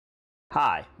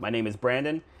Hi, my name is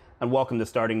Brandon, and welcome to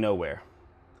Starting Nowhere.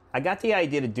 I got the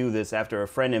idea to do this after a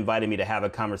friend invited me to have a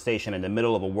conversation in the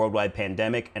middle of a worldwide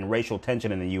pandemic and racial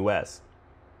tension in the US.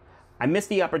 I missed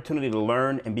the opportunity to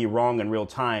learn and be wrong in real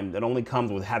time that only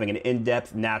comes with having an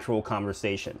in-depth, natural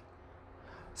conversation.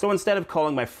 So instead of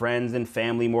calling my friends and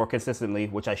family more consistently,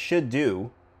 which I should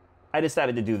do, I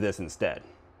decided to do this instead.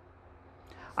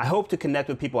 I hope to connect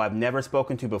with people I've never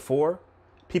spoken to before,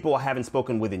 people I haven't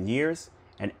spoken with in years,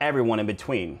 and everyone in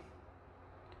between.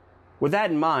 With that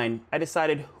in mind, I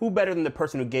decided who better than the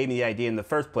person who gave me the idea in the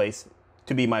first place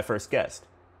to be my first guest.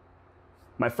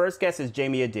 My first guest is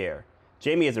Jamie Adair.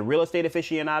 Jamie is a real estate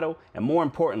aficionado, and more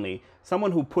importantly,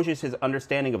 someone who pushes his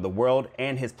understanding of the world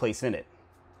and his place in it.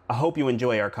 I hope you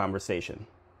enjoy our conversation.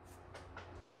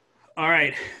 All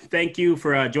right. Thank you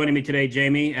for joining me today,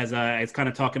 Jamie. As I was kind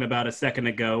of talking about a second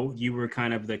ago, you were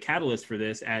kind of the catalyst for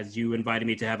this as you invited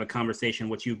me to have a conversation,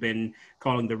 what you've been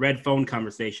calling the red phone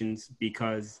conversations,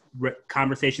 because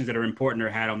conversations that are important are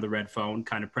had on the red phone,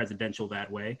 kind of presidential that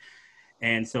way.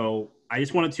 And so I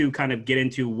just wanted to kind of get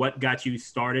into what got you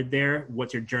started there,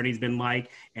 what your journey's been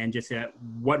like, and just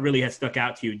what really has stuck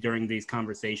out to you during these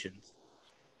conversations.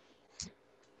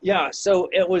 Yeah, so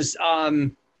it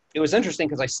was interesting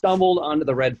because I stumbled onto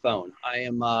the red phone. I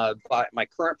am my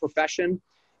current profession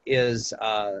is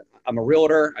I'm a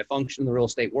realtor. I function in the real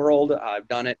estate world. I've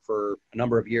done it for a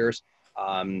number of years.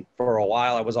 For a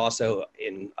while, I was also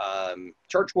in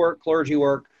church work, clergy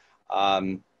work,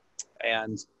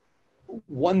 and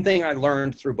one thing I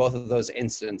learned through both of those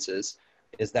instances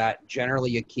is that generally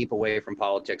you keep away from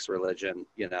politics, religion,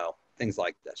 things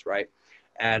like this, right?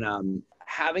 And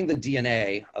having the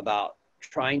DNA about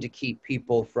trying to keep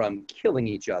people from killing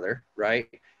each other, right?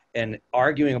 And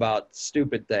arguing about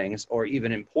stupid things or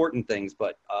even important things,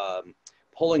 but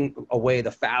pulling away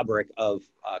the fabric of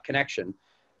connection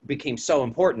became so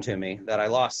important to me that I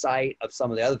lost sight of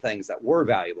some of the other things that were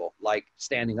valuable, like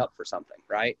standing up for something,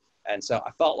 right? And so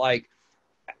I felt like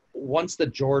once the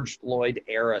George Floyd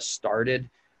era started,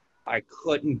 I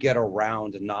couldn't get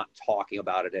around not talking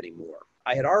about it anymore.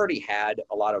 I had already had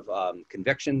a lot of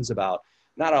convictions about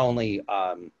not only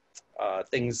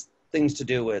things to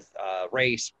do with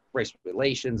race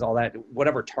relations, all that,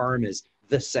 whatever term is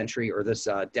this century or this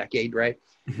decade, right?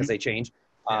 Because they change.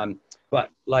 But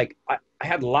like, I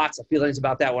had lots of feelings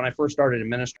about that when I first started in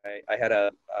ministry. I had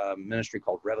a ministry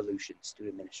called Revolution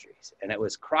Student Ministries, and it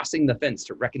was crossing the fence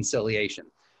to reconciliation.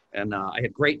 And I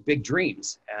had great big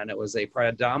dreams, and it was a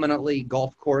predominantly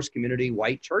golf course community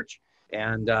white church,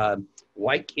 and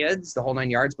white kids, the whole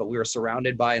nine yards, but we were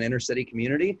surrounded by an inner city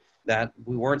community that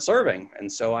we weren't serving.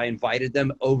 And so I invited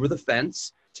them over the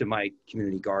fence to my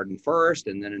community garden first,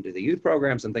 and then into the youth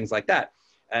programs and things like that.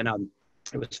 And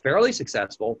it was fairly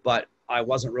successful, but I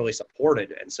wasn't really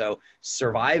supported. And so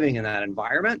surviving in that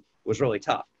environment was really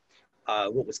tough.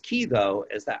 What was key though,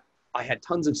 is that I had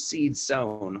tons of seeds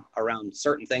sown around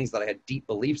certain things that I had deep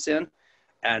beliefs in.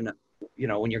 And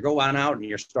when you're going out and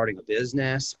you're starting a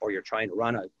business or you're trying to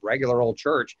run a regular old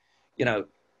church,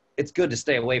 it's good to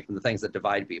stay away from the things that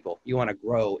divide people. You want to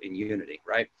grow in unity,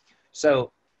 right?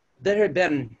 So there had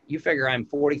been, you figure I'm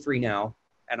 43 now,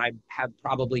 and I have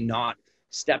probably not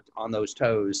stepped on those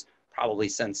toes probably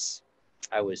since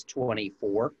I was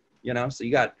 24, so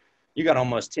you got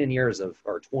almost 10 years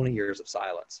or 20 years of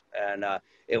silence. And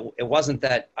it wasn't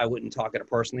that I wouldn't talk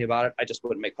personally about it. I just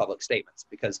wouldn't make public statements,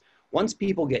 because once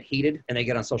people get heated and they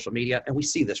get on social media, and we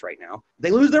see this right now,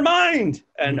 they lose their mind.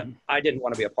 And I didn't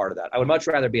want to be a part of that. I would much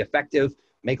rather be effective,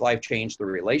 make life change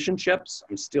through relationships.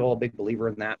 I'm still a big believer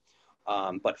in that.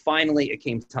 But finally it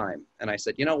came time. And I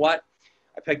said, you know what?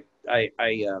 I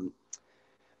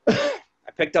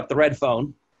picked up the red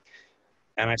phone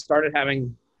and I started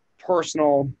having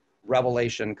personal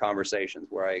revelation conversations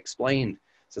where I explained,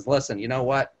 says, listen, you know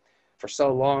what? For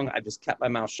so long, I've just kept my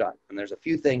mouth shut. And there's a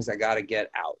few things I got to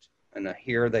get out. And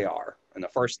here they are. And the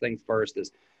first thing first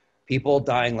is people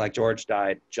dying like George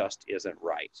died just isn't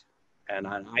right. And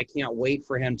I can't wait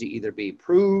for him to either be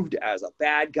proved as a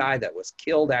bad guy that was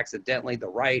killed accidentally,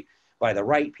 by the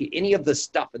right people, any of the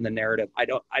stuff in the narrative.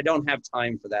 I don't have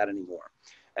time for that anymore.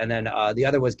 And then the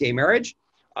other was gay marriage.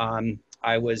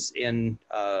 I was in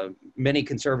many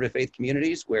conservative faith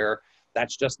communities where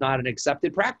that's just not an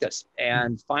accepted practice.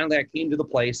 And finally, I came to the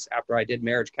place after I did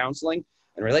marriage counseling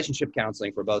and relationship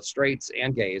counseling for both straights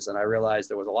and gays. And I realized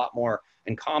there was a lot more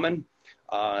in common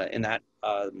in that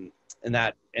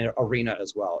arena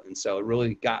as well. And so it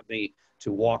really got me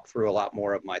to walk through a lot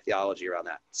more of my theology around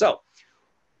that. So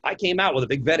I came out with a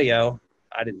big video.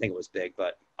 I didn't think it was big,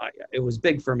 but it was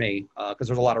big for me because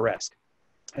there's a lot of risk.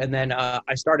 And then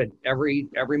I started every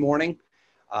morning.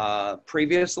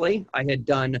 Previously, I had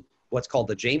done what's called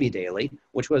the Jamie Daily,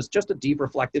 which was just a deep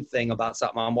reflective thing about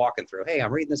something I'm walking through. Hey,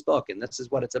 I'm reading this book and this is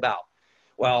what it's about.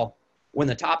 Well, when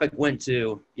the topic went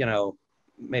to,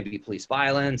 maybe police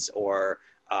violence or,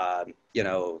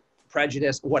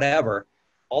 prejudice, whatever,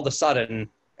 all of a sudden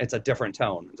it's a different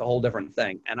tone. It's a whole different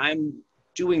thing. And I'm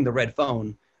doing the red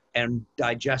phone and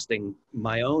digesting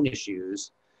my own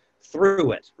issues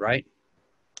through it, right?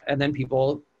 And then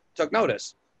people took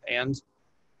notice and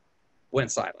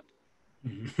went silent.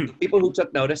 The people who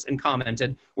took notice and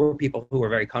commented were people who were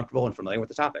very comfortable and familiar with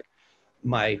the topic.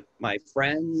 My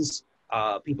friends,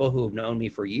 people who have known me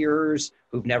for years,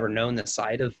 who've never known the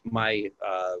side of my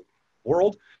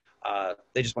world,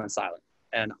 they just went silent.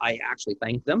 And I actually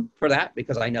thank them for that,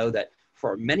 because I know that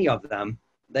for many of them,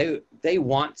 they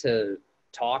want to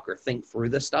talk or think through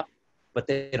this stuff, but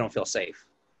they don't feel safe.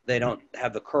 They don't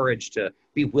have the courage to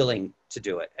be willing to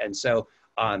do it. And so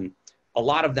a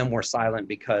lot of them were silent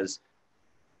because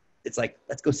it's like,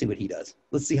 let's go see what he does.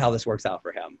 Let's see how this works out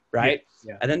for him, right?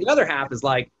 Yeah. And then the other half is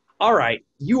like, all right,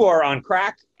 you are on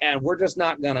crack and we're just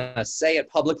not gonna say it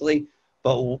publicly,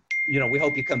 but we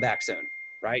hope you come back soon,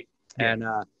 right? Yeah. And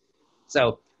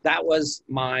so that was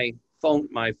my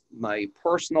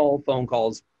personal phone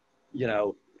calls,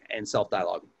 and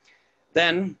self-dialogue.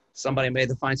 Then somebody made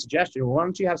the fine suggestion, well, why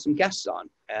don't you have some guests on?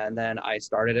 And then I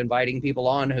started inviting people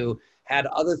on who had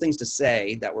other things to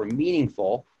say that were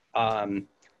meaningful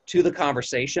to the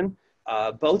conversation,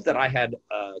 both that I had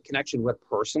a connection with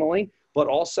personally, but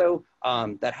also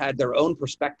that had their own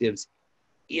perspectives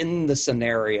in the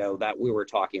scenario that we were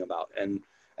talking about. And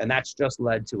that's just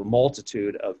led to a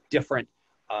multitude of different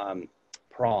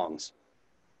prongs.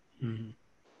 Mm-hmm.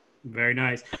 Very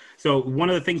nice. So one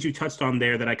of the things you touched on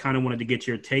there that I kind of wanted to get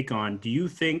your take on, do you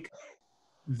think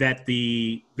that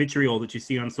the vitriol that you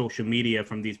see on social media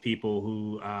from these people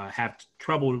who have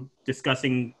trouble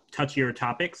discussing touchier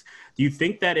topics, do you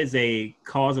think that is a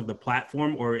cause of the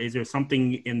platform, or is there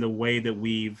something in the way that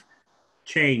we've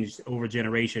changed over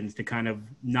generations to kind of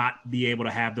not be able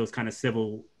to have those kind of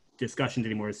civil discussions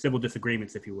anymore, civil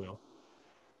disagreements, if you will?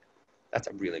 That's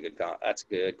a really good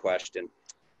question.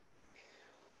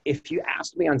 If you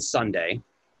asked me on Sunday,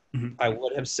 mm-hmm. I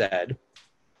would have said,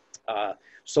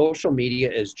 social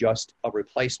media is just a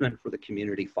replacement for the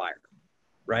community fire,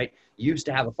 right? You used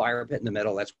to have a fire pit in the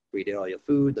middle. That's where you did all your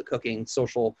food, the cooking,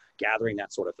 social gathering,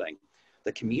 that sort of thing.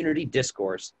 The community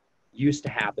discourse used to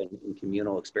happen in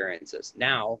communal experiences.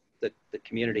 Now the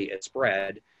community is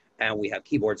spread and we have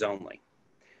keyboards only.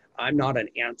 I'm not an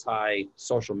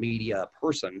anti-social media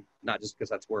person, not just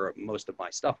because that's where most of my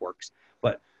stuff works,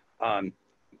 but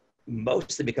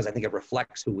mostly because I think it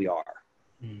reflects who we are.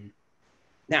 Mm.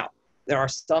 Now, there are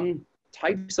some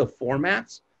types of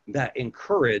formats that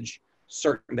encourage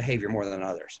certain behavior more than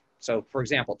others. So, for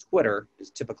example, Twitter is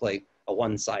typically a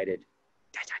one-sided,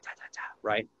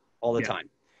 right, all the time.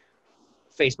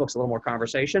 Facebook's a little more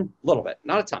conversation, a little bit,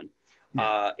 not a ton.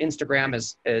 Instagram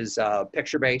is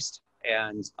picture-based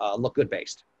and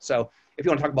look-good-based. So, if you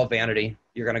want to talk about vanity,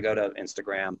 you're going to go to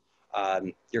Instagram.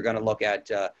 You're going to look at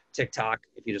TikTok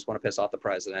if you just want to piss off the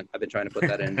president. I've been trying to put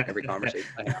that in every conversation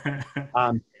I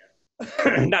have.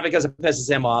 Not because it pisses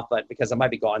him off, but because I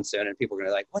might be gone soon and people are going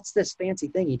to be like, what's this fancy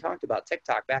thing he talked about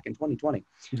TikTok back in 2020?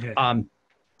 Yeah.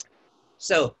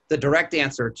 So the direct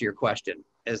answer to your question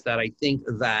is that I think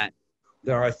that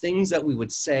there are things that we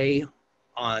would say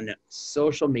on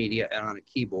social media and on a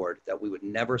keyboard that we would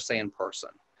never say in person.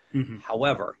 Mm-hmm.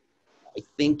 However, I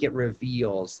think it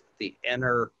reveals the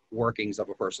inner workings of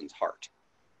a person's heart,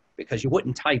 because you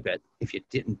wouldn't type it if you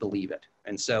didn't believe it.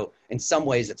 And so in some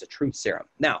ways it's a truth serum.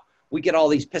 Now, we get all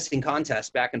these pissing contests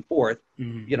back and forth,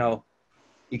 mm-hmm.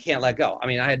 You can't let go. I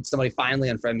mean, I had somebody finally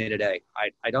unfriend me today.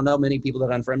 I don't know many people that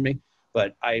unfriend me,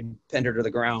 but I pinned her to the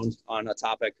ground on a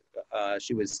topic.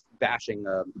 She was bashing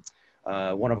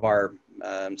one of our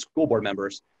school board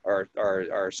members, or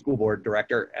our school board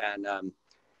director, and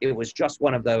it was just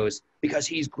one of those, because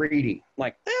he's greedy. I'm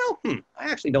like, well,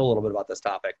 I actually know a little bit about this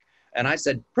topic. And I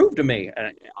said, prove to me,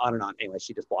 and on and on. Anyway,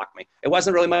 she just blocked me. It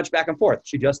wasn't really much back and forth.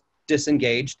 She just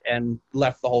disengaged and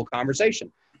left the whole conversation.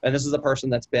 And this is a person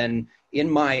that's been in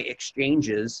my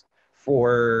exchanges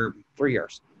for 3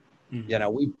 years.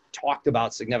 Mm-hmm. We talked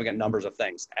about significant numbers of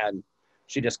things, and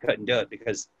she just couldn't do it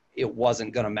because it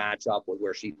wasn't going to match up with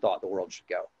where she thought the world should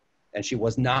go. And she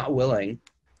was not willing.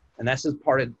 And this is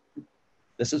part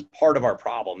of our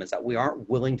problem, is that we aren't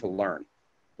willing to learn.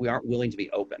 We aren't willing to be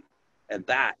open. And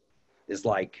that is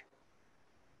like,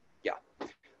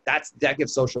 that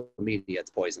gives social media its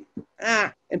poison.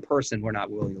 In person, we're not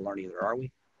willing to learn either, are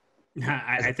we?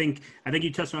 I think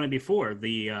you touched on it before.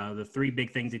 The three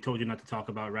big things they told you not to talk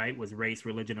about, right, was race,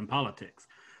 religion, and politics.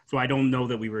 So I don't know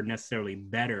that we were necessarily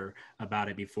better about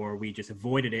it before. We just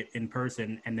avoided it in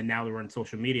person, and then now that we're on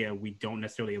social media, we don't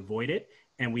necessarily avoid it,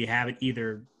 and we haven't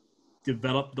either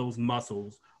developed those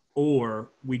muscles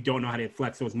or we don't know how to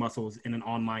flex those muscles in an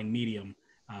online medium.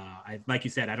 Like you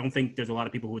said, I don't think there's a lot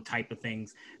of people who would type the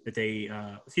things that they,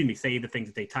 say the things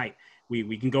that they type.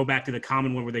 We can go back to the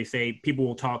common one where they say people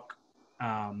will talk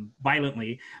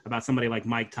violently about somebody like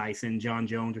Mike Tyson, John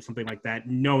Jones, or something like that,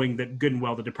 knowing that good and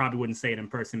well that they probably wouldn't say it in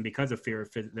person because of fear of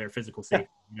their physical safety.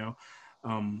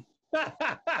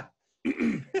 But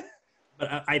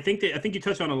I think you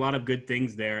touched on a lot of good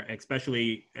things there,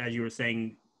 especially as you were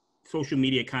saying, social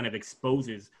media kind of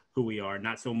exposes who we are.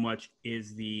 Not so much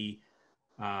is the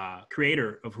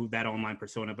creator of who that online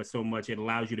persona, but so much it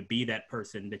allows you to be that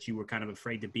person that you were kind of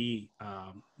afraid to be,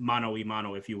 mano y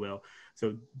mano, if you will.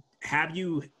 So have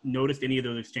you noticed any of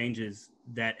those exchanges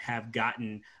that have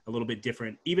gotten a little bit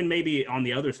different, even maybe on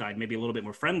the other side, maybe a little bit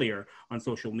more friendlier on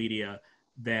social media,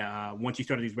 that once you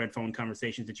started these red phone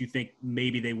conversations that you think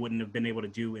maybe they wouldn't have been able to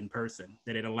do in person,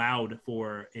 that it allowed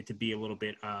for it to be a little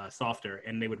bit softer,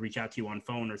 and they would reach out to you on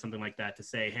phone or something like that to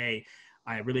say, hey,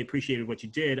 I really appreciated what you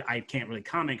did. I can't really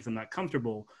comment because I'm not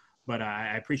comfortable, but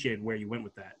I appreciated where you went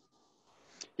with that.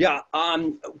 Yeah.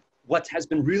 What has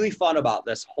been really fun about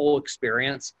this whole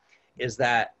experience is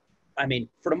that, I mean,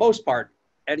 for the most part,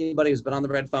 anybody who's been on the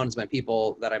red phone has been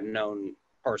people that I've known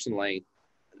personally,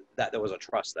 that there was a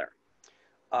trust there.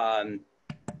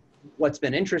 What's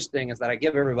been interesting is that I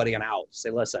give everybody an out.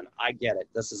 Say, listen, I get it.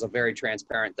 This is a very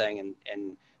transparent thing,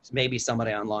 and maybe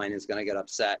somebody online is going to get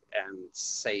upset and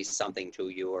say something to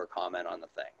you or comment on the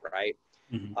thing, right?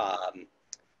 Mm-hmm.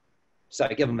 So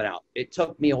I give them an out. It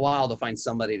took me a while to find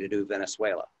somebody to do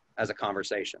Venezuela as a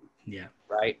conversation. Yeah.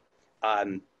 Right.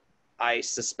 I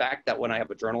suspect that when I have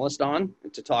a journalist on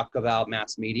to talk about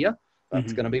mass media, that's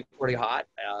mm-hmm. going to be pretty hot.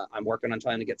 I'm working on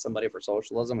trying to get somebody for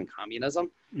socialism and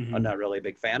communism. Mm-hmm. I'm not really a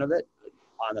big fan of it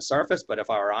on the surface, but if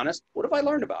I were honest, what have I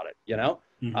learned about it? You know,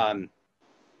 mm-hmm.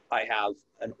 I have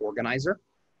an organizer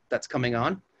that's coming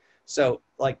on. So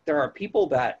like there are people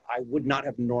that I would not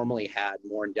have normally had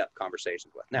more in-depth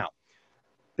conversations with. Now,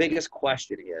 biggest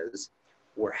question is,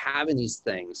 we're having these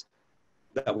things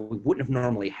that we wouldn't have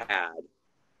normally had.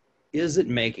 Is it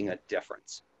making a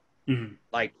difference? Mm-hmm.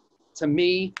 Like, to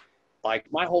me, like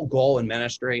my whole goal in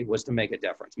ministry was to make a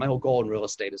difference. My whole goal in real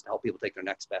estate is to help people take their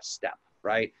next best step,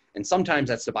 right? And sometimes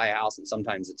that's to buy a house and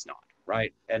sometimes it's not,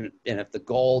 right? And if the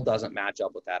goal doesn't match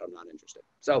up with that, I'm not interested.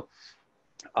 So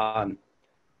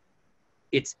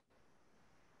it's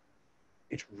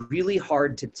really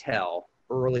hard to tell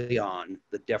early on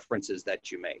the differences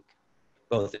that you make,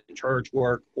 both in church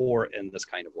work or in this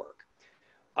kind of work.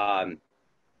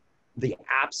 The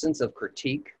absence of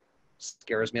critique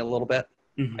scares me a little bit.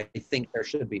 Mm-hmm. I think there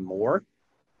should be more,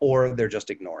 or they're just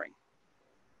ignoring.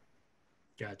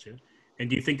 Gotcha. And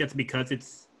do you think that's because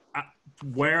it's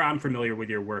where I'm familiar with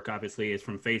your work, obviously, is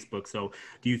from Facebook. So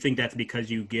do you think that's because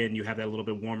you have that little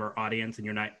bit warmer audience, and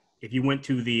you're not, if you went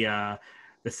to the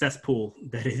cesspool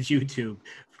that is YouTube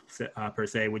per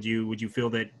se, would you feel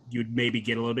that you'd maybe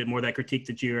get a little bit more of that critique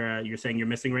that you're saying you're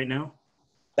missing right now?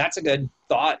 That's a good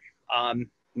thought.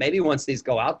 Maybe once these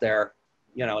go out there,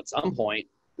 at some point,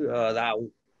 that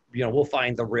we'll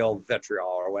find the real vitriol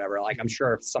or whatever. Like I'm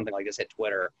sure if something like this hit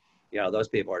Twitter, those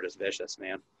people are just vicious,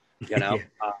 man. Yeah.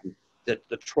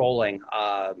 The trolling,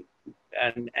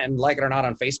 and like it or not,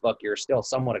 on Facebook, you're still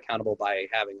somewhat accountable by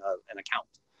having an account.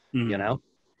 Mm-hmm.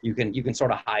 You can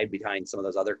sort of hide behind some of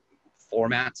those other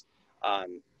formats,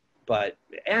 but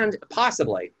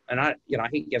possibly, and I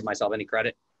hate to give myself any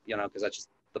credit, because that's just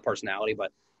the personality,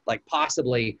 but like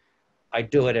possibly I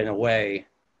do it in a way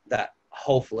that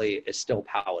hopefully is still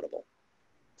palatable.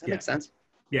 Does that make sense?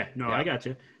 Yeah, no, yeah. I got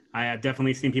you. I have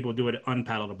definitely seen people do it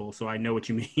unpalatable, so I know what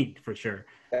you mean for sure.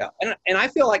 Yeah, and I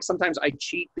feel like sometimes I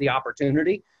cheat the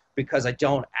opportunity because I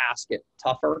don't ask it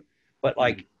tougher. But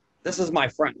like, this is my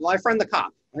friend. Well, I friend the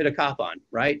cop. I had a cop on,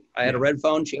 right? I had a red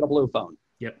phone. She had a blue phone.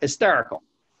 Yep. Hysterical.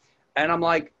 And I'm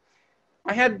like,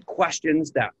 I had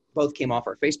questions that both came off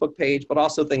our Facebook page, but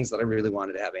also things that I really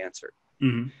wanted to have answered.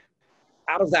 Mm-hmm.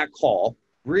 Out of that call,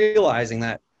 realizing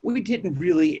that we didn't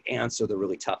really answer the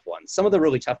really tough ones. Some of the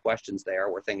really tough questions there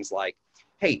were things like,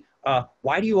 hey,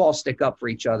 why do you all stick up for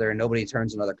each other and nobody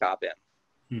turns another cop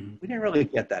in? Mm-hmm. We didn't really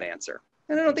get that answer.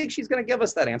 And I don't think she's going to give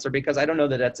us that answer because I don't know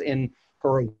that that's in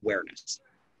her awareness.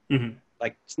 Mm-hmm.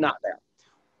 Like, it's not there.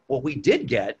 What we did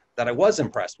get that I was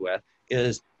impressed with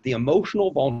is the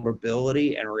emotional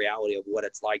vulnerability and reality of what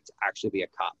it's like to actually be a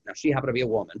cop. Now, she happened to be a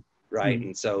woman, right? Mm-hmm.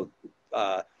 And so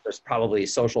there's probably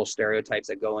social stereotypes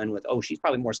that go in with, oh, she's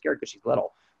probably more scared because she's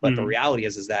little. But the reality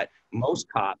is that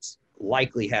most cops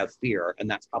likely have fear, and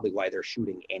that's probably why they're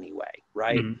shooting anyway,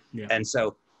 right? Yeah. And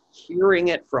so hearing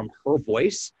it from her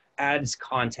voice adds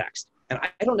context. And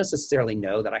I don't necessarily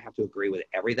know that I have to agree with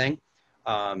everything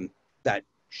that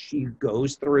she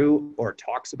goes through or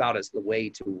talks about as the way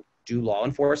to do law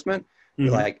enforcement.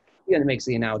 Like, it makes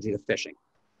the analogy of fishing.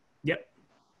 Yep.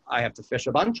 I have to fish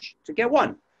a bunch to get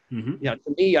one. You know,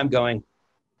 to me, I'm going,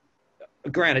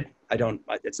 granted,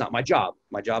 it's not my job.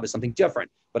 My job is something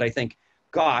different. But I think,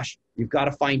 gosh, you've got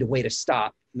to find a way to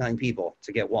stop 9 people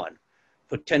to get one,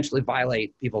 potentially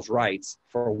violate people's rights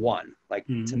for one. Like,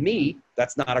 to me,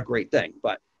 that's not a great thing.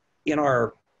 But in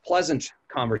our pleasant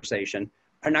conversation,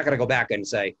 I'm not going to go back and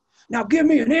say, now give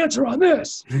me an answer on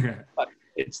this. But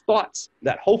it's thoughts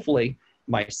that hopefully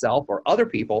myself or other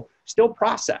people still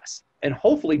process and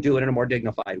hopefully do it in a more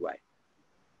dignified way.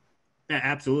 Yeah,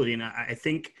 absolutely. And I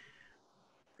think,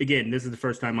 again, this is the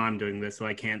first time I'm doing this, so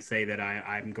I can't say that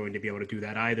I'm going to be able to do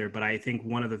that either. But I think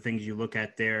one of the things you look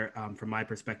at there, from my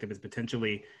perspective, is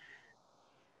potentially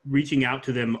reaching out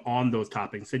to them on those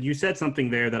topics. And you said something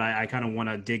there that I kind of want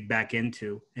to dig back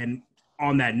into. And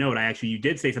on that note, you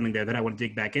did say something there that I want to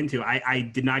dig back into. I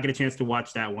did not get a chance to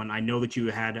watch that one. I know that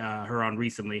you had her on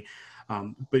recently. But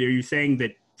are you saying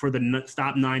that for the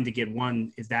stop 9 to get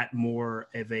 1, is that more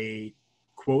of a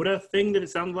quota thing that it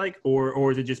sounds like,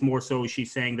 or is it just more so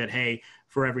she's saying that, hey,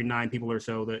 for every 9 people or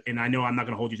so that, and I know I'm not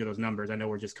going to hold you to those numbers, I know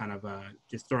we're just kind of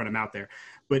just throwing them out there,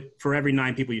 but for every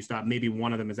 9 people you stop, maybe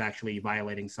one of them is actually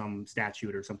violating some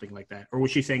statute or something like that? Or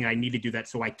was she saying I need to do that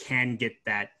so I can get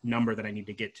that number that I need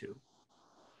to get to?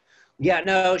 Yeah,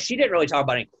 no, she didn't really talk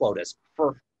about any quotas.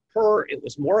 For her, it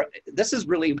was more, this is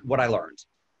really what I learned.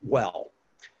 Well,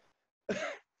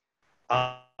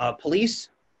 police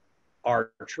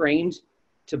are trained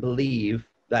to believe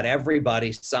that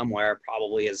everybody somewhere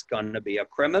probably is going to be a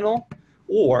criminal,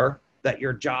 or that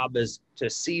your job is to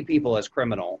see people as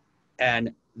criminal.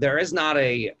 And there is not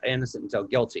a innocent until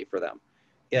guilty for them.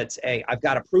 It's I've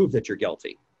got to prove that you're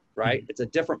guilty, right? It's a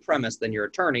different premise than your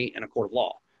attorney in a court of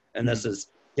law. And this is,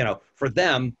 you know, for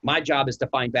them, my job is to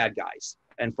find bad guys.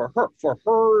 And for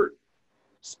her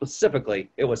specifically,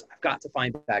 it was, I've got to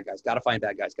find bad guys, got to find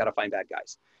bad guys, got to find bad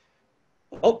guys.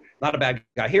 Oh, not a bad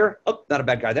guy here. Oh, not a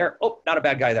bad guy there. Oh, not a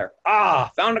bad guy there.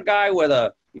 Ah, found a guy with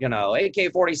a, you know,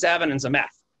 AK-47 and some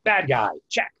meth. Bad guy.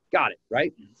 Check. Got it.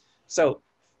 Right. So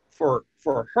for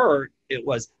her, it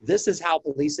was, this is how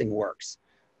policing works.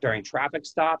 During traffic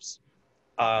stops,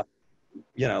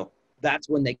 you know, that's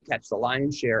when they catch the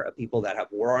lion's share of people that have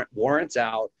warrants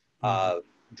out,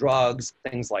 drugs,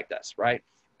 things like this. Right.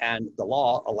 And the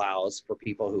law allows for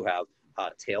people who have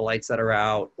taillights that are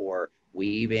out, or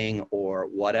weaving, or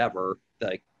whatever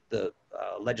the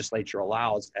legislature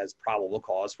allows as probable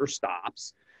cause for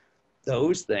stops.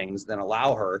 Those things then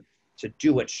allow her to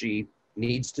do what she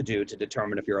needs to do to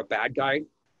determine if you're a bad guy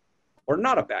or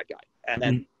not a bad guy, and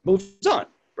then moves on,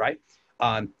 right?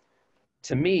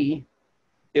 To me,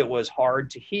 it was hard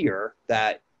to hear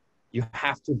that you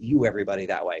have to view everybody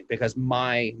that way, because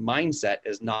my mindset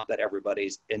is not that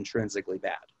everybody's intrinsically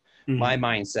bad. My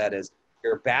mindset is,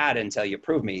 you're bad until you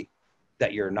prove me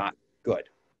that you're not good,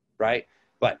 right?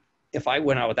 But if I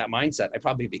went out with that mindset, I'd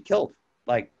probably be killed.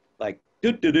 Like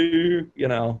you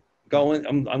know,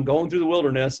 I'm going through the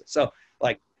wilderness. So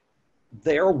like,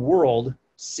 their world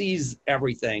sees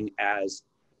everything as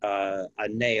a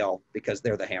nail because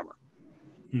they're the hammer.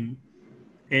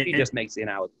 He just makes the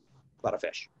analogy about a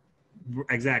fish.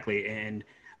 Exactly. And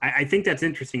I think that's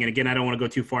interesting. And again, I don't want to go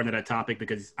too far into that topic,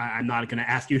 because I'm not going to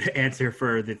ask you to answer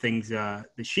for the things that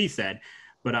she said.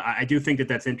 But I do think that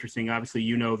that's interesting. Obviously,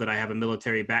 you know that I have a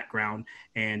military background,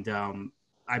 and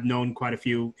I've known quite a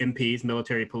few MPs,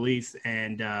 military police,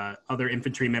 and other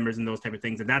infantry members and those type of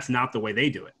things. And that's not the way they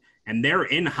do it. And they're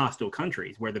in hostile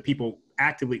countries where the people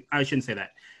actively, I shouldn't say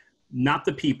that, not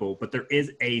the people, but there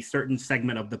is a certain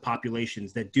segment of the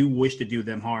populations that do wish to do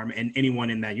them harm, and anyone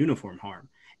in that uniform harm.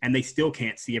 And they still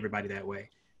can't see everybody that way.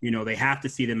 You know, they have to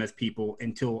see them as people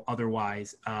until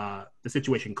otherwise the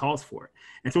situation calls for it.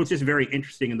 And so it's just very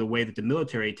interesting in the way that the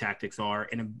military tactics are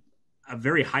in a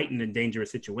very heightened and dangerous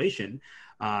situation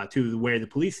to where the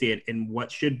police see it in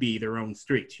what should be their own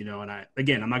streets, you know. And I'm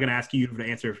not going to ask you to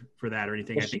answer for that or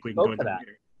anything. Well, I think we can go into that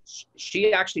later.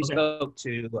 She actually spoke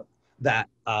to that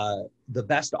the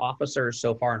best officers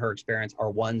so far in her experience are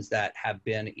ones that have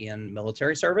been in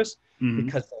military service,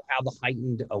 because they have the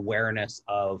heightened awareness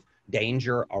of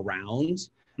danger around,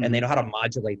 and they know how to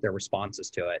modulate their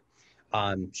responses to it.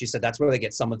 She said that's where they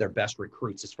get some of their best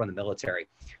recruits, is from the military.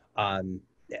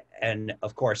 and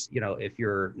of course, if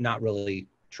you're not really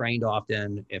trained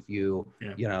often, if you,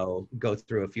 go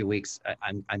through a few weeks,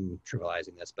 I'm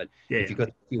trivializing this, but if you go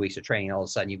through a few weeks of training, all of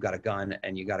a sudden you've got a gun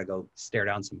and you got to go stare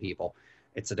down some people.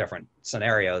 It's a different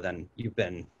scenario than you've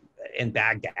been in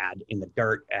Baghdad in the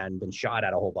dirt and been shot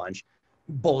at a whole bunch.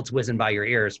 Bullets whizzing by your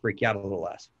ears freak you out a little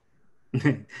less.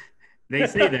 They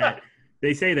say that.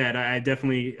 They say that. I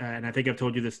definitely, and I think I've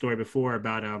told you this story before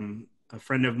about a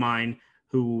friend of mine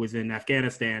who was in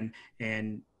Afghanistan.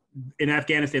 And in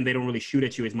Afghanistan, they don't really shoot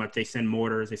at you as much. They send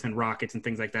mortars, they send rockets and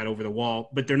things like that over the wall,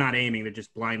 but they're not aiming. They're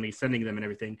just blindly sending them and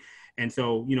everything. And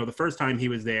so, the first time he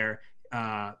was there,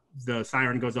 the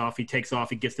siren goes off, he takes off,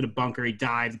 he gets to the bunker, he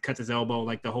dives, cuts his elbow,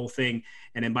 like the whole thing.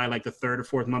 And then by like the third or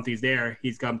fourth month he's there,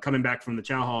 he's coming back from the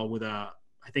chow hall with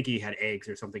I think he had eggs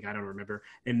or something, I don't remember.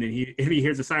 And then he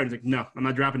hears the siren, he's like, no, I'm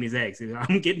not dropping these eggs.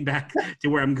 I'm getting back to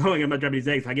where I'm going. I'm not dropping these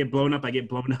eggs. If I get blown up, I get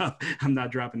blown up. I'm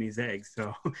not dropping these eggs.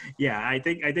 So yeah, I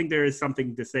think there is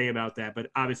something to say about that, but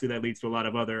obviously that leads to a lot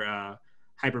of other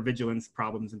hypervigilance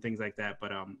problems and things like that.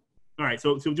 But all right,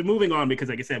 so moving on, because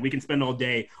like I said, we can spend all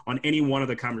day on any one of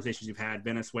the conversations you've had,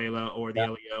 Venezuela or the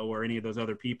LEO or any of those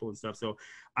other people and stuff. So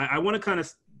I want to kind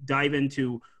of dive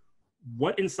into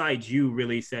what inside you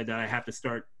really said that I have to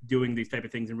start doing these type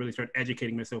of things and really start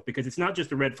educating myself, because it's not just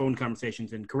the red phone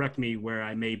conversations, and correct me where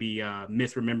I may be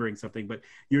misremembering something, but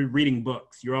you're reading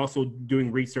books. You're also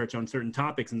doing research on certain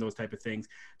topics and those type of things.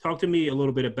 Talk to me a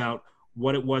little bit about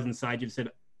what it was inside you that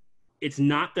said, it's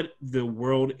not that the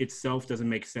world itself doesn't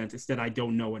make sense. It's that I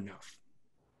don't know enough.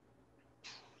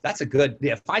 That's a good,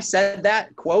 if I said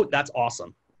that quote, that's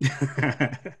awesome.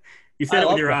 You said it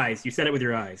with your eyes. You said it with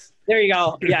your eyes. There you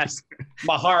go. Yes.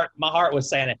 my heart was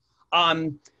saying it.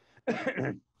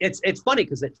 It's funny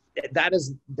because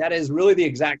that is really the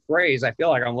exact phrase I feel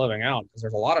like I'm living out, because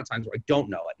there's a lot of times where I don't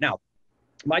know it. Now,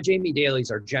 my Jamie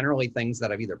dailies are generally things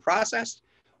that I've either processed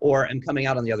or am coming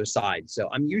out on the other side. So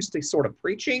I'm used to sort of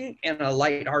preaching in a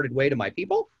lighthearted way to my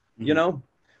people,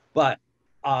 but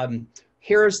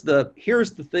here's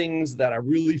the things that I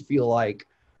really feel like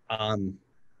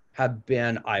have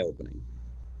been eye-opening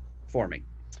for me.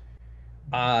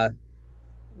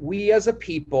 We as a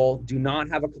people do not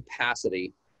have a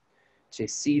capacity to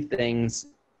see things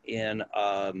in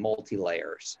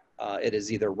multi-layers. It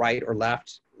is either right or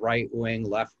left, right wing,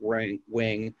 left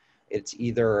wing. It's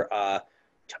either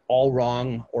all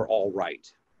wrong or all right.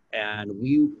 And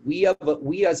we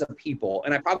as a people,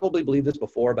 and I probably believed this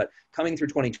before, but coming through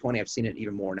 2020, I've seen it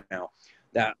even more now,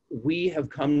 that we have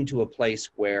come to a place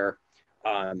where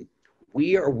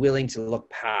we are willing to look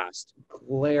past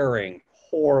glaring,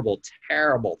 horrible,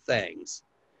 terrible things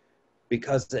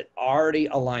because it already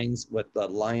aligns with the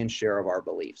lion's share of our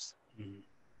beliefs. Mm-hmm.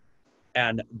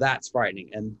 And that's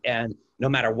frightening. And no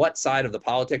matter what side of the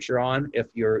politics you're on, if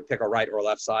you pick a right or a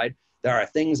left side, there are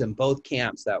things in both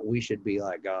camps that we should be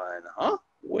like going, huh?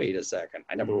 Wait a second.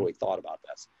 I never really thought about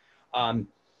this.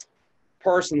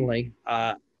 Personally,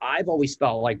 I've always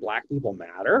felt like Black people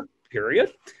matter,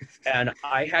 period. And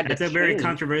I had That's a very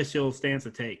controversial stance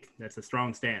to take. That's a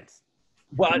strong stance.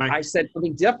 Well, I said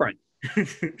something different.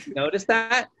 Notice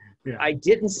that? Yeah. I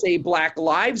didn't say Black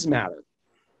Lives Matter.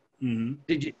 Mm-hmm.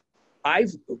 Did you?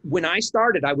 When I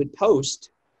started, I would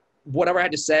post whatever I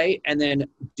had to say and then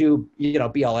do,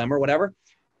 BLM or whatever.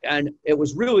 And it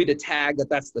was really to tag that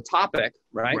that's the topic,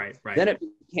 right? Right. Then it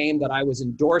became that I was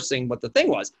endorsing what the thing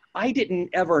was. I didn't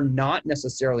ever not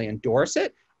necessarily endorse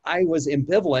it. I was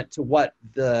ambivalent to what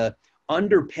the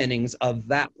underpinnings of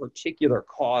that particular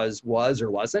cause was or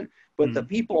wasn't. But the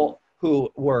people who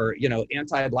were,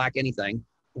 anti-Black anything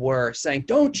were saying,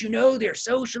 don't you know they're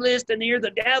socialist and they're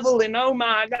the devil and oh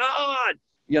my God,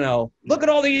 look at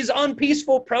all these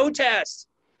unpeaceful protests.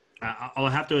 I'll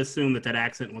have to assume that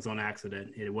accent was on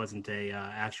accident. It wasn't a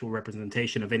actual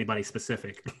representation of anybody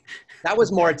specific. That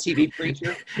was more a TV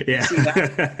preacher. Yeah. See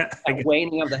that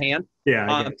waning of the hand.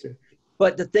 Yeah, I get you.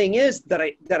 But the thing is that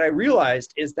I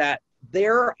realized is that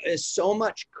there is so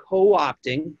much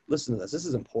co-opting. Listen to this. This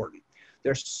is important.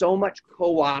 There's so much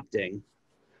co-opting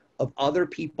of other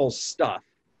people's stuff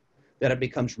that it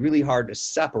becomes really hard to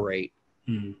separate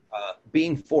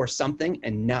being for something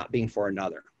and not being for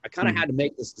another. I kind of had to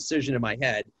make this decision in my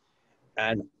head,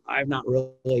 and I've not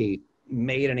really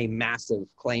made any massive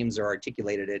claims or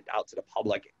articulated it out to the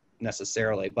public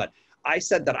necessarily, but I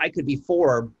said that I could be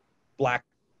for Black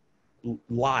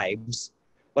lives,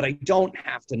 but I don't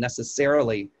have to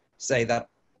necessarily say that,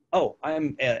 oh,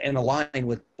 I'm in a line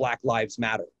with Black Lives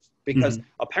Matter, because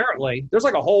apparently there's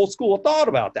like a whole school of thought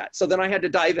about that. So then I had to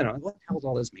dive in. I'm like, what the hell does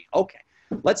all this mean? Okay,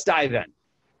 let's dive in.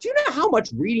 Do you know how much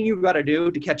reading you've got to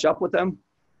do to catch up with them?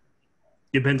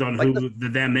 Depends on Like who the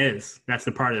them is. That's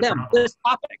the part of the them, problem. this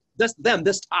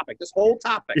topic, this whole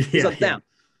topic is of them,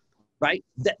 right?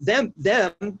 Them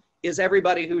is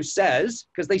everybody who says,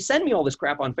 because they send me all this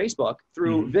crap on Facebook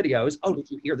through videos. Oh, did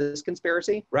you hear this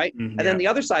conspiracy? Right. And then the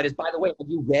other side is, by the way, have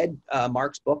you read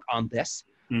Mark's book on this?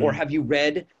 Or have you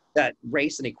read that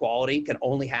race and equality can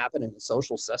only happen in the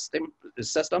social system,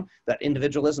 that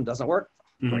individualism doesn't work?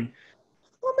 Like,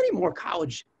 how many more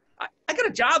college? I got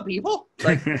a job, people.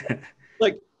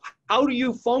 Like, how do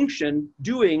you function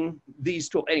doing these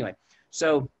tools? Anyway,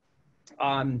 so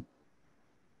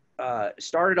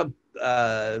started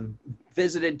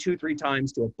visited 2-3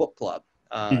 times to a book club.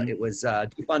 It was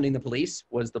Defunding the Police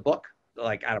was the book.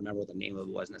 Like, I don't remember what the name of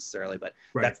it was necessarily, but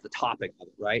that's the topic of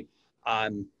it, right?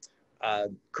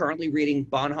 Currently reading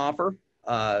Bonhoeffer,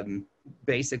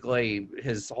 basically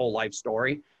his whole life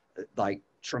story, like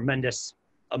tremendous,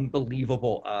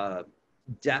 unbelievable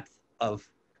depth of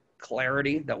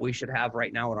clarity that we should have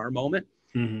right now in our moment.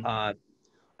 I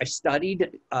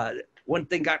studied, one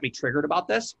thing got me triggered about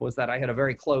this was that I had a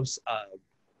very close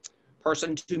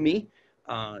person to me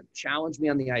challenge me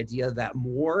on the idea that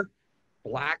more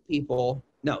white people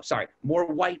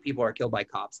are killed by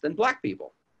cops than black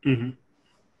people.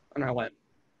 And I went,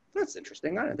 that's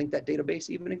interesting. I didn't think that database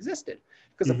even existed.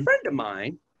 Because a friend of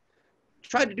mine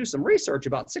tried to do some research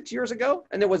about 6 years ago,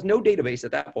 and there was no database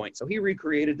at that point. So he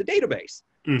recreated the database.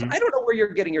 So I don't know where you're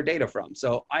getting your data from.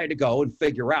 So I had to go and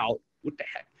figure out what the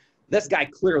heck. This guy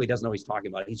clearly doesn't know what he's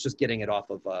talking about. He's just getting it off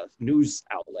of a news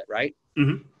outlet, right?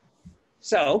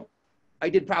 So I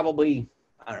did probably,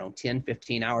 I don't know, 10,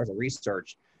 15 hours of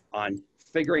research on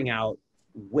figuring out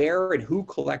where and who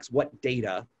collects what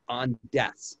data on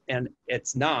deaths. And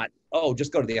it's not, oh,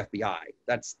 just go to the FBI.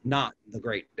 That's not the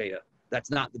great data.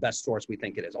 That's not the best source we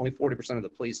think it is. Only 40% of the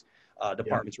police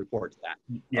departments report that.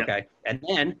 Okay. And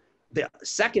then the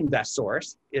second best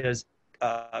source is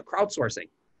crowdsourcing.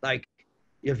 Like,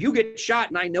 if you get shot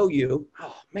and I know you,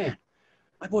 oh man,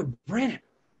 my boy Brandon,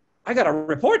 I got to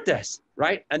report this,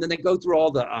 right? And then they go through all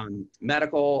the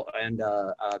medical and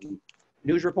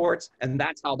news reports, and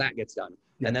that's how that gets done.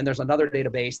 And then there's another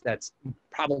database that's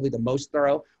probably the most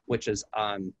thorough, which is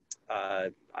the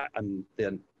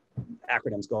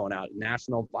acronyms going out,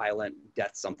 National Violent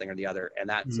Death something or the other, and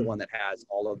that's the one that has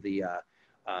all of the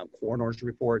coroner's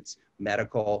reports,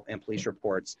 medical and police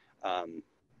reports,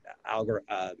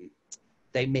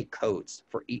 they make codes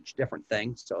for each different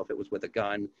thing. So if it was with a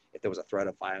gun, if there was a threat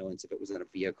of violence, if it was in a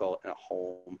vehicle, in a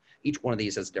home, each one of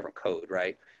these has a different code,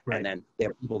 right? And then they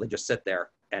have people that just sit there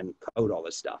and code all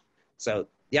this stuff. So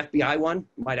the FBI one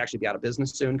might actually be out of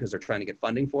business soon because they're trying to get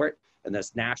funding for it. And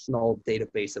this National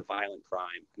Database of Violent Crime,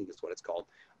 I think that's what it's called.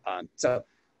 So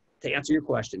to answer your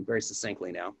question very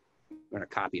succinctly now, I'm going to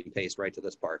copy and paste right to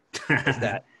this part, is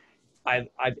that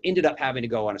I've ended up having to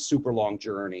go on a super long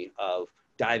journey of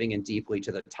diving in deeply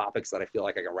to the topics that I feel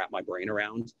like I can wrap my brain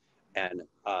around and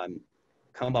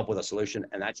come up with a solution.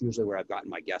 And that's usually where I've gotten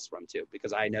my guests from too,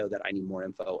 because I know that I need more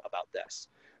info about this.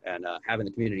 And having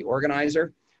the community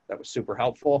organizer, that was super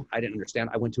helpful. I didn't understand.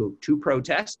 I went to 2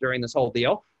 protests during this whole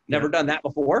deal. Never done that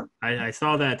before. I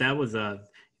saw that. That was the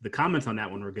comments on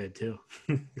that one were good too.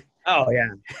 Oh yeah.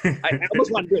 I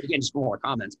almost want to do it again just for more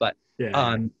comments, but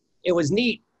it was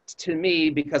neat to me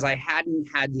because I hadn't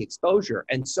had the exposure.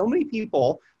 And so many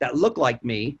people that look like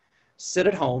me sit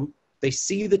at home, they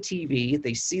see the TV,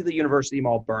 they see the university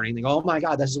mall burning, they go, oh my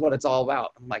God, this is what it's all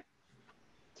about. I'm like,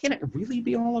 can it really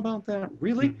be all about that?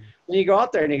 Really? Then you go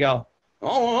out there and you go,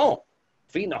 oh,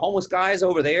 feeding the homeless guys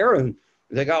over there, and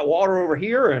they got water over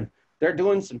here, and they're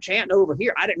doing some chanting over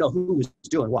here. I didn't know who was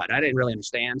doing what. I didn't really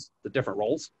understand the different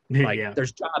roles. Like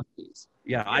there's job duties.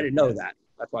 I didn't know that.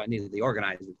 That's why I needed the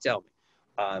organizer to tell me.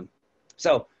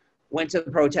 So went to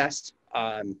the protest,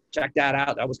 checked that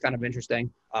out. That was kind of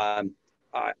interesting.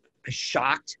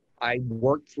 Shocked. I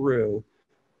worked through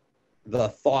the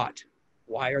thought,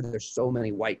 why are there so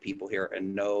many white people here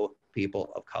and no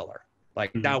people of color?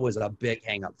 Like that was a big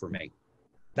hang up for me.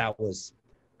 That was,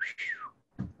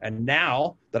 and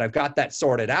now that I've got that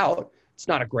sorted out, it's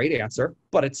not a great answer,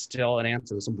 but it's still an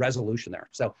answer. There's some resolution there.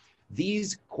 So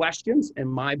these questions in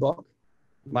my book,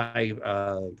 my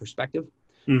perspective,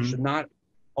 should not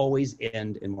always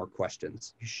end in more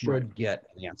questions. You should get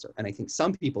an answer. And I think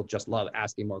some people just love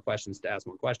asking more questions to ask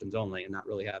more questions only and not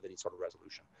really have any sort of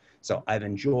resolution. So I've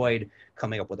enjoyed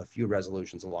coming up with a few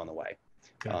resolutions along the way.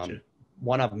 Gotcha.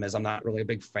 One of them is I'm not really a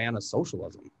big fan of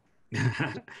socialism.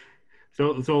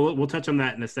 So we'll touch on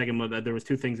that in a second. But there was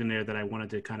 2 things in there that I wanted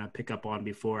to kind of pick up on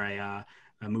before I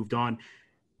moved on.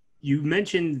 You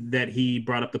mentioned that he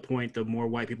brought up the point that more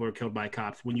white people are killed by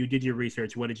cops. When you did your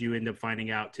research, what did you end up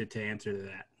finding out to answer to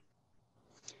that?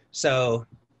 So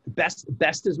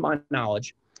best is my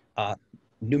knowledge.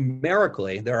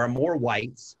 Numerically, there are more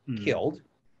whites killed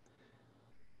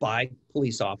by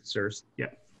police officers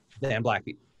than black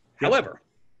people. However,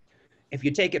 if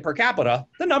you take it per capita,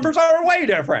 the numbers are way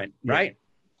different, right?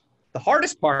 The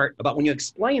hardest part about when you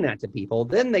explain that to people,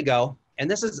 then they go, and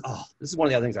this is one of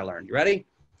the other things I learned. You ready?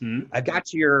 I've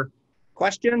got your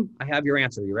question. I have your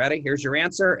answer. You ready? Here's your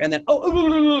answer. And then,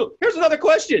 here's another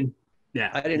question.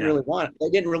 Yeah. They didn't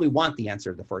really want the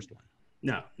answer to the first one.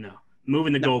 No.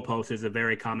 Moving the goalpost is a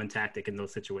very common tactic in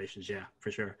those situations. Yeah, for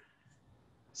sure.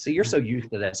 So you're so used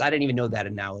to this. I didn't even know that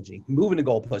analogy. Moving the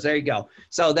goalpost. There you go.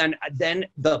 So then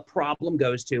the problem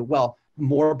goes to, well,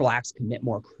 more blacks commit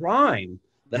more crime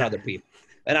than other people.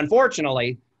 And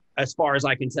unfortunately, as far as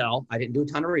I can tell, I didn't do a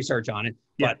ton of research on it,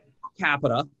 but per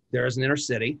capita, there is an inner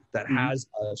city that has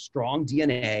a strong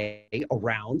DNA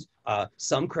around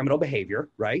some criminal behavior,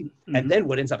 right? And then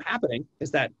what ends up happening is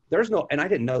that there's no, and I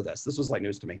didn't know this. This was like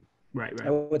news to me. Right. I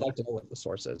would like to know what the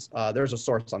source is. There's a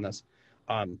source on this.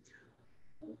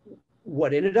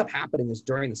 What ended up happening is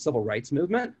during the civil rights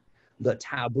movement, the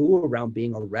taboo around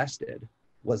being arrested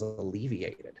was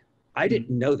alleviated. I didn't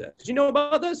know this. Did you know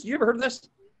about this? You ever heard of this?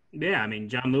 Yeah, I mean,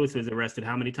 John Lewis was arrested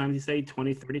how many times, you say?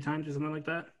 20, 30 times or something like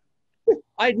that?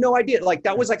 I had no idea. Like,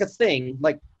 that was like a thing.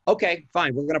 Like, okay,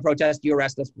 fine, we're going to protest, you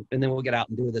arrest us, and then we'll get out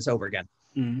and do this over again.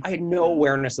 I had no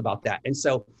awareness about that. And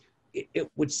so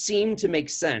it would seem to make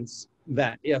sense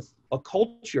that if a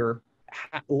culture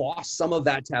lost some of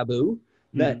that taboo,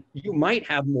 that you might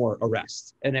have more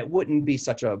arrests, and it wouldn't be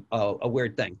such a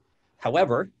weird thing.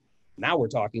 However, now we're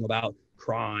talking about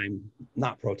crime,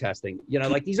 not protesting. You know,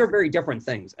 like, these are very different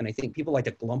things. And I think people like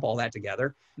to lump all that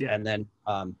together. Yeah. And then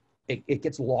it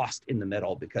gets lost in the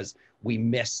middle because we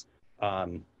miss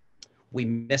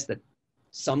that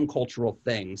some cultural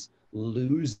things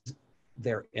lose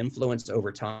their influence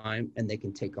over time, and they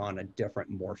can take on a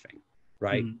different morphing,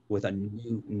 right? With a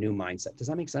new mindset. Does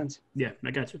that make sense? Yeah,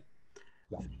 I got you.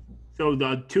 Yeah. So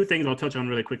the two things I'll touch on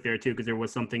really quick there too, because there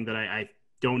was something that I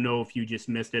don't know if you just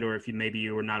missed it or if maybe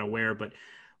you were not aware, but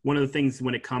one of the things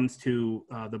when it comes to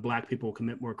the black people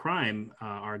commit more crime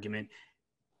argument,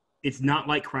 it's not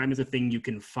like crime is a thing you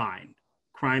can find.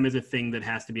 Crime is a thing that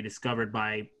has to be discovered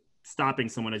by stopping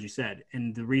someone, as you said.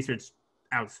 And the research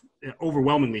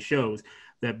overwhelmingly shows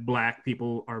that black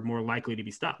people are more likely to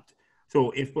be stopped.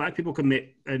 So if black people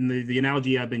commit, and the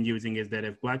analogy I've been using is that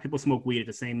if black people smoke weed at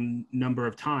the same number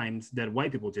of times that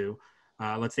white people do,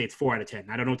 let's say it's 4 out of 10.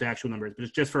 I don't know what the actual number is, but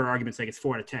it's just for argument's sake, it's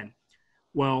 4 out of 10.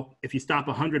 Well, if you stop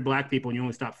 100 black people and you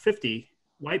only stop 50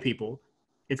 white people,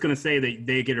 it's going to say that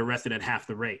they get arrested at half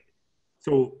the rate.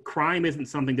 So crime isn't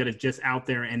something that is just out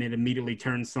there and it immediately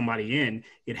turns somebody in.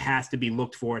 It has to be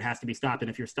looked for. It has to be stopped. And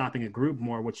if you're stopping a group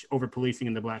more, which over-policing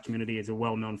in the black community is a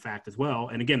well-known fact as well,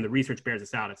 and again, the research bears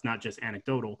this out, it's not just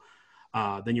anecdotal,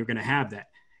 then you're going to have that.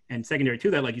 And secondary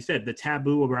to that, like you said, the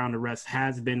taboo around arrest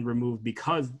has been removed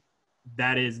because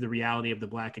that is the reality of the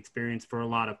black experience for a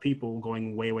lot of people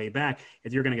going way, way back,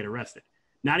 is you're going to get arrested.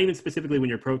 Not even specifically when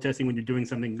you're protesting, when you're doing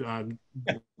something,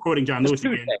 quoting John Lewis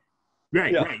again.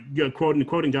 Right. You're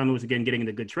quoting John Lewis again, getting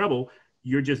into good trouble.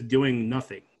 You're just doing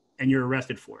nothing and you're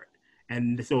arrested for it.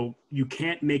 And so you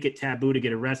can't make it taboo to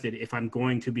get arrested if I'm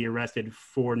going to be arrested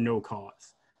for no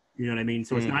cause. You know what I mean?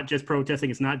 So it's not just protesting.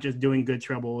 It's not just doing good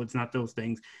trouble. It's not those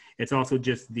things. It's also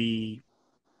just the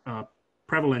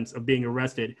prevalence of being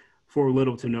arrested for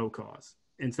little to no cause.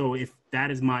 And so if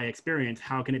that is my experience,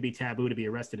 how can it be taboo to be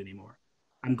arrested anymore?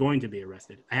 I'm going to be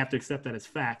arrested. I have to accept that as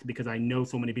fact because I know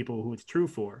so many people who it's true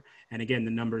for. And again, the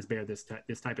numbers bear this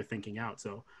type of thinking out.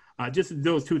 So just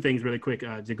those two things really quick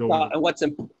to go over.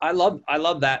 And I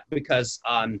love that because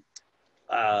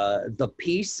the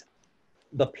piece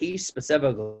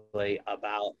specifically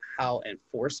about how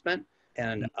enforcement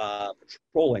and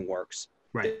patrolling works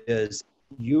is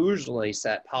usually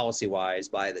set policy-wise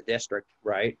by the district,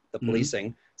 right? The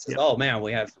policing says, oh man,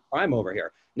 we have crime over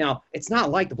here. Now, it's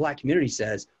not like the black community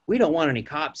says, we don't want any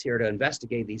cops here to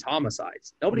investigate these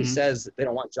homicides. Nobody says they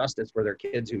don't want justice for their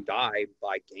kids who die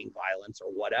by gang violence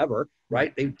or whatever,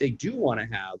 right? They do want to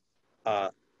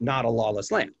have not a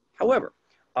lawless land. However,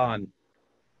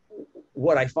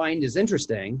 what I find is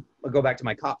interesting, I'll go back to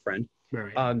my cop friend,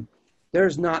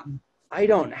 I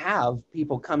don't have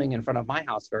people coming in front of my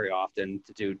house very often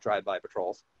to do drive-by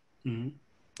patrols,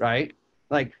 right?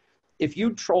 Like, if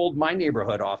you trolled my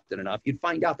neighborhood often enough, you'd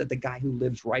find out that the guy who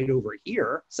lives right over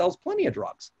here sells plenty of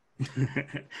drugs.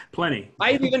 Plenty.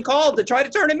 I've even called to try to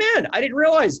turn him in. I didn't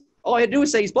realize all I had to do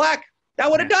was say he's black. That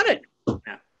would have done it.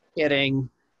 Yeah. Kidding.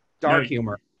 Dark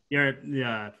humor.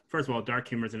 Yeah. First of all, dark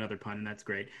humor is another pun, and that's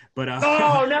great. But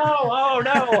Oh no! Oh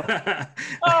no!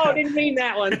 Oh, didn't mean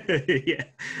that one. Yeah,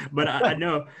 but I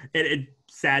know it's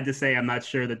sad to say I'm not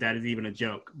sure that is even a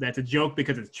joke. That's a joke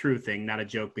because it's a true thing, not a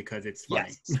joke because it's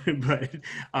funny. Yes. But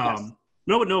Yes.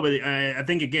 no, but I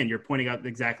think again you're pointing out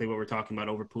exactly what we're talking about,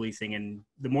 over policing, and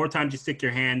the more times you stick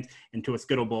your hand into a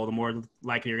Skittle bowl, the more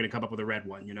likely you're going to come up with a red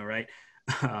one. You know, right?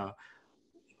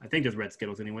 I think there's red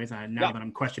Skittles anyways. Now that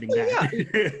I'm questioning Well, that.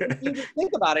 yeah. You just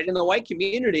think about it. In the white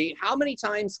community, how many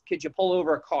times could you pull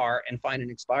over a car and find an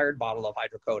expired bottle of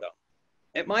hydrocodone?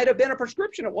 It might have been a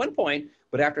prescription at one point,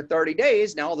 but after 30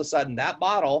 days, now all of a sudden that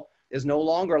bottle is no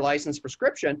longer a licensed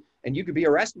prescription, and you could be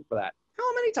arrested for that.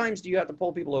 How many times do you have to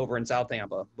pull people over in South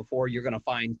Tampa before you're going to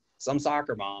find some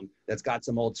soccer mom that's got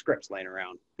some old scripts laying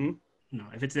around? No,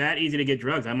 if it's that easy to get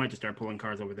drugs, I might just start pulling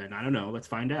cars over then. I don't know. Let's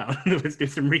find out. Let's do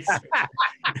some research.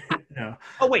 No.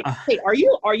 Oh, wait. Hey, are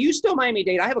you still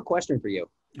Miami-Dade? I have a question for you.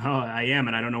 Oh, I am,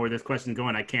 and I don't know where this question's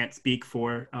going. I can't speak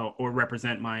for or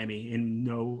represent Miami in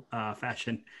no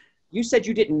fashion. You said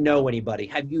you didn't know anybody.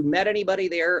 Have you met anybody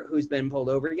there who's been pulled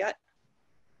over yet?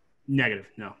 Negative,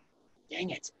 no.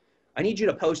 Dang it. I need you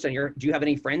to post on do you have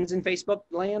any friends in Facebook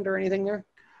land or anything there?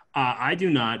 I do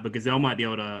not, but Gazelle might be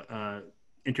able to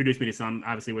introduce me to some.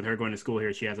 Obviously, with her going to school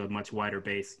here, she has a much wider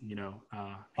base, here.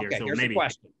 Okay, so here's maybe. the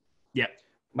question. Yeah.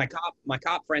 My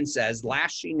cop friend says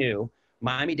last she knew,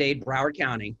 Miami-Dade, Broward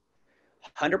County,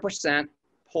 100%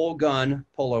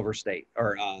 pull over state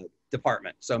or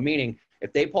department. So meaning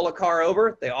if they pull a car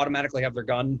over, they automatically have their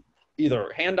gun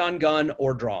either hand on gun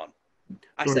or drawn.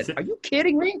 I said, are you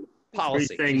kidding me?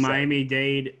 Policy. Are you saying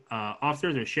Miami-Dade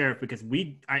officers or sheriff? Because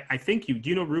I think do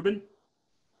you know Ruben?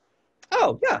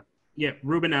 Oh, yeah. Yeah,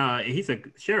 Ruben, he's a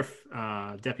sheriff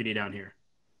deputy down here.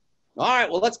 All right,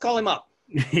 well, let's call him up.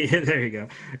 Yeah, there you go.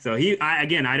 So I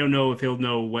don't know if he'll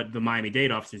know what the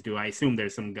Miami-Dade officers do. I assume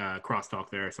there's some crosstalk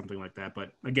there or something like that.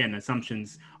 But again,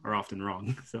 assumptions are often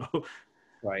wrong. So,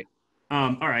 right.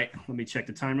 All right, let me check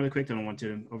the time really quick. I don't want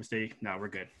to overstay. No, we're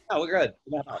good. Oh, we're good.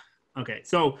 Yeah. Okay,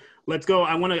 so let's go.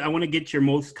 I want to get your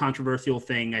most controversial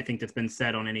thing I think that's been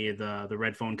said on any of the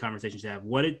red phone conversations you have.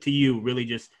 What to you really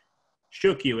just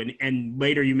shook you, and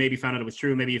later you maybe found out it was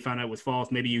true, maybe you found out it was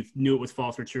false, maybe you knew it was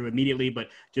false or true immediately, but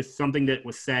just something that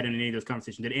was said in any of those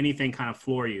conversations. Did anything kind of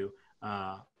floor you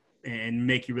and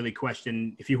make you really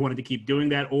question if you wanted to keep doing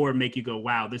that, or make you go,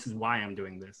 wow, this is why I'm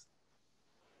doing this?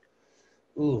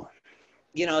 Ooh,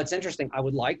 it's interesting. I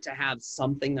would like to have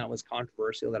something that was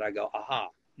controversial that I go, aha,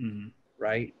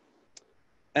 right?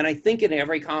 And I think in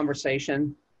every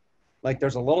conversation, like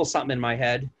there's a little something in my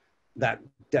head that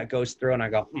goes through and I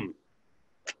go,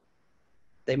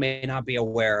 they may not be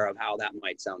aware of how that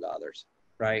might sound to others,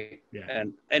 right? Yeah.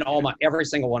 And every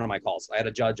single one of my calls, I had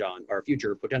a judge on, or a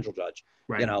future potential judge,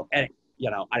 right. and I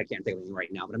can't think of anything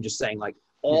right now, but I'm just saying, like,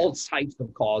 all types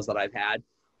of calls that I've had,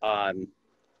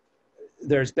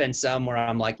 there's been some where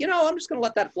I'm like, I'm just going to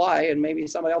let that fly and maybe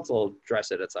somebody else will address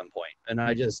it at some point. And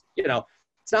I just,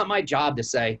 it's not my job to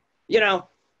say, you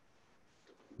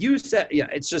said,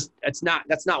 that's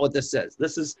not what this is.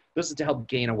 This is to help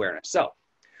gain awareness. So,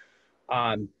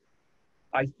 I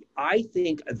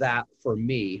think that for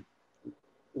me,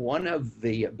 one of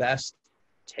the best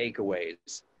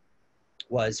takeaways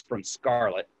was from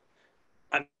Scarlett.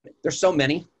 There's so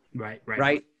many, right?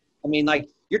 I mean, like,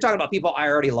 you're talking about people I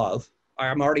already love,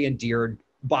 I'm already endeared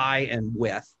by and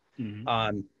with,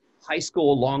 high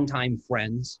school, longtime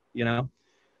friends,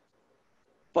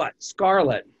 But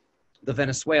Scarlett, the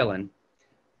Venezuelan,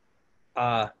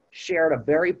 shared a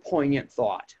very poignant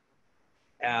thought.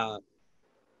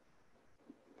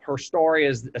 Her story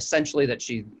is essentially that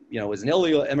she, was an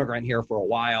illegal immigrant here for a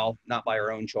while, not by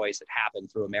her own choice. It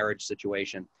happened through a marriage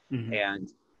situation.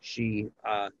 And she,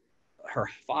 her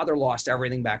father lost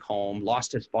everything back home,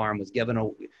 lost his farm,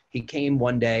 he came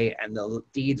one day and the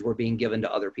deeds were being given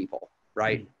to other people,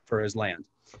 right, for his land.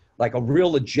 Like a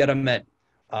real legitimate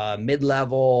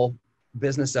mid-level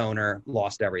business owner,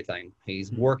 lost everything.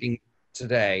 He's working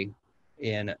today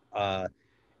in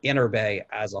Inner Bay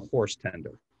as a horse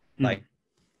tender.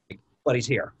 But he's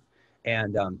here.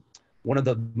 And one of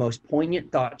the most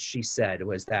poignant thoughts she said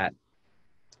was that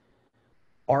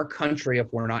our country,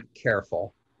 if we're not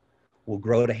careful, will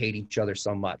grow to hate each other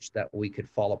so much that we could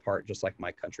fall apart just like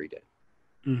my country did.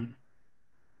 And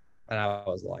I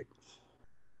was like,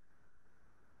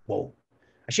 whoa.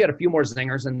 She had a few more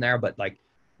zingers in there, but like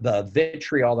the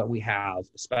vitriol that we have,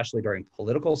 especially during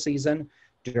political season,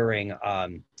 during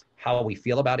how we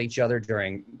feel about each other,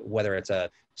 during whether it's a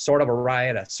sort of a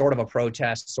riot, a sort of a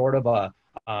protest, sort of a,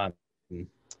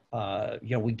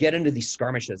 we get into these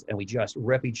skirmishes and we just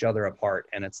rip each other apart.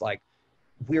 And it's like,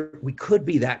 we could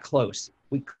be that close.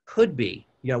 We could be,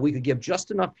 we could give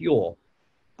just enough fuel,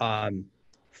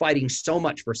 fighting so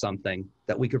much for something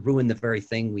that we could ruin the very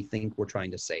thing we think we're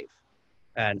trying to save.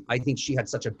 And I think she had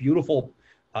such a beautiful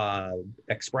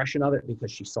expression of it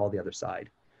because she saw the other side.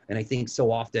 And I think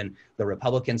so often the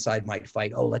Republican side might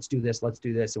fight, oh, let's do this,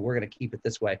 and we're going to keep it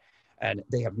this way. And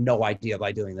they have no idea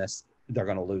by doing this, they're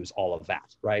going to lose all of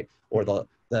that, right? Or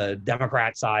the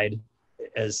Democrat side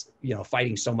is,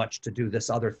 fighting so much to do this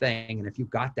other thing. And if you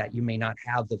got that, you may not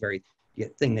have the very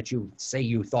thing that you say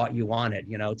you thought you wanted.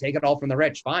 Take it all from the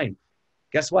rich, fine.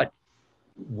 Guess what?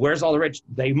 Where's all the rich?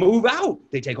 They move out.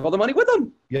 They take all the money with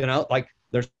them. Like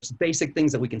there's basic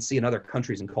things that we can see in other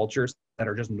countries and cultures that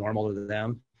are just normal to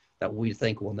them that we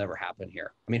think will never happen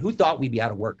here. I mean, who thought we'd be out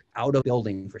of work, out of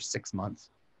building for 6 months?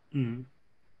 Mm-hmm.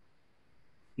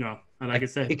 No, and like I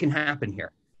said, it can happen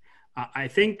here. I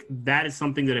think that is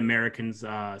something that Americans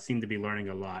seem to be learning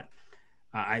a lot.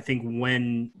 I think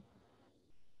when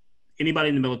anybody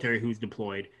in the military who's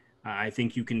deployed, I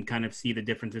think you can kind of see the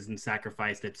differences in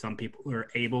sacrifice that some people are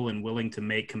able and willing to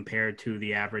make compared to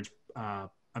the average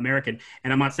American.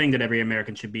 And I'm not saying that every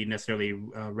American should be necessarily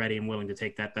ready and willing to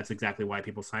take that. That's exactly why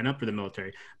people sign up for the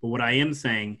military. But what I am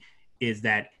saying is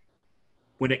that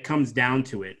when it comes down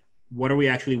to it, what are we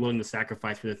actually willing to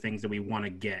sacrifice for the things that we want to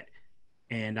get?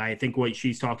 And I think what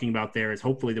she's talking about there is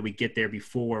hopefully that we get there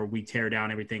before we tear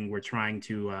down everything we're trying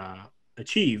to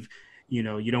achieve. You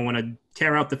don't want to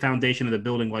tear out the foundation of the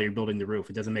building while you're building the roof.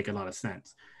 It doesn't make a lot of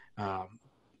sense. And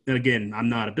again, I'm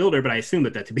not a builder, but I assume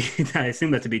that to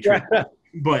be true.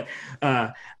 But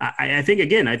I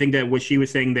think that what she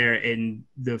was saying there and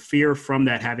the fear from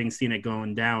that, having seen it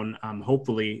going down,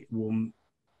 hopefully will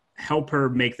help her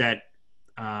make that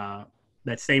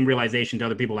same realization to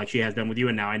other people like she has done with you.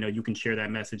 And now I know you can share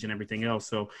that message and everything else.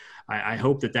 So I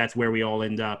hope that that's where we all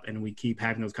end up and we keep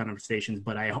having those conversations.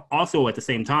 But I also, at the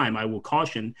same time, I will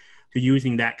caution to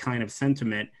using that kind of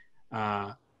sentiment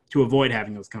to avoid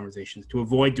having those conversations, to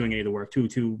avoid doing any of the work,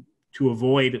 to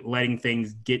avoid letting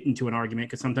things get into an argument,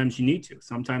 because sometimes you need to.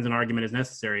 Sometimes an argument is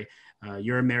necessary.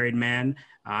 You're a married man.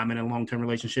 I'm in a long-term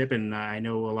relationship, and I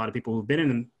know a lot of people who've been in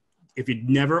them. If you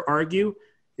never argue,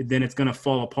 then it's going to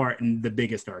fall apart in the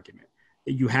biggest argument.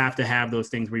 You have to have those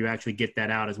things where you actually get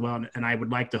that out as well. And I would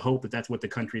like to hope that that's what the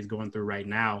country is going through right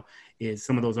now, is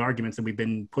some of those arguments that we've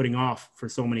been putting off for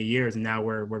so many years, and now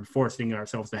we're forcing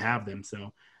ourselves to have them.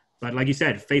 So, but like you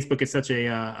said, Facebook is such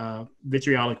a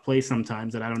vitriolic place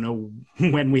sometimes that I don't know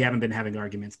when we haven't been having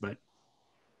arguments, but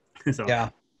so. Yeah.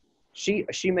 She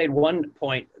made one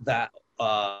point that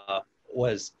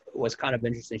was kind of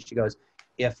interesting. She goes,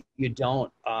 if you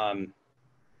don't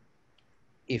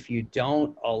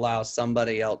allow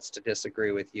somebody else to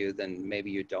disagree with you, then maybe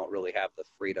you don't really have the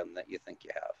freedom that you think you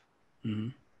have. Mm-hmm.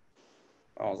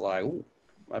 I was like, ooh,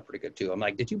 that's pretty good too. I'm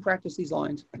like, did you practice these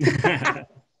lines?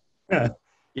 And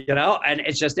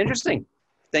it's just interesting.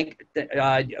 We're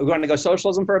going to go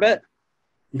socialism for a bit.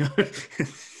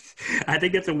 I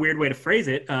think that's a weird way to phrase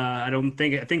it. I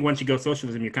think once you go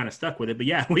socialism, you're kind of stuck with it. But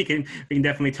yeah, we can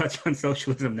definitely touch on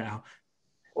socialism now.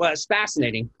 Well, it's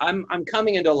fascinating. I'm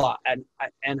coming into a lot,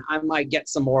 and I might get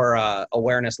some more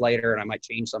awareness later, and I might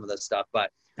change some of this stuff.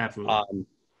 But absolutely,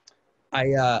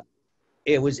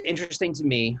 it was interesting to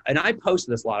me, and I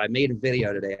posted this a lot. I made a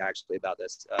video today actually about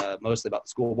this, mostly about the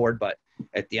school board. But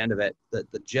at the end of it,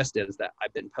 the gist is that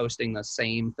I've been posting the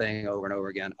same thing over and over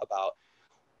again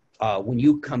about when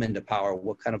you come into power,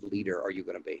 what kind of leader are you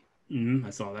going to be? Mm-hmm. I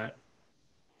saw that.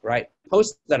 Right.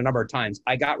 Posted that a number of times.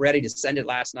 I got ready to send it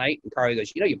last night, and Carly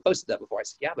goes, you posted that before. I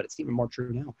said, yeah, but it's even more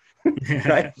true now.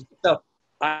 Right. So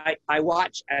I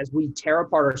watch as we tear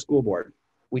apart our school board.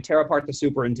 We tear apart the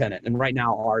superintendent, and right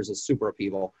now ours is super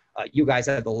upheaval. You guys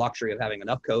have the luxury of having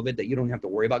enough COVID that you don't have to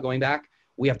worry about going back.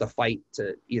 We have to fight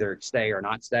to either stay or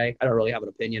not stay. I don't really have an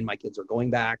opinion. My kids are going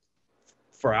back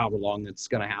for however long it's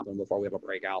going to happen before we have a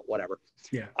breakout, whatever.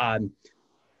 Yeah.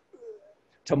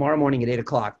 Tomorrow morning at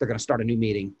 8:00, they're going to start a new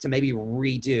meeting to maybe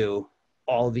redo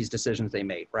all of these decisions they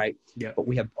made, right? Yeah. But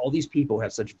we have all these people who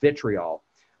have such vitriol,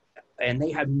 and they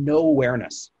have no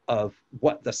awareness of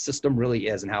what the system really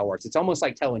is and how it works. It's almost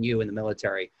like telling you in the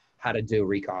military how to do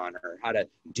recon or how to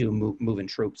do moving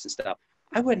troops and stuff.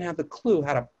 I wouldn't have the clue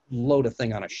how to load a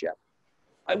thing on a ship.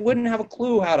 I wouldn't have a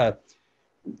clue how to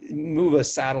move a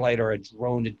satellite or a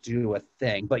drone to do a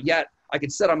thing, but yet I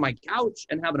could sit on my couch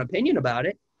and have an opinion about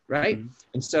it. Right. Mm-hmm.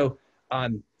 And so,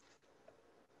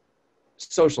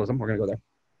 socialism, we're going to go there.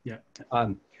 Yeah.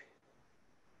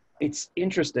 It's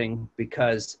interesting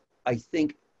because I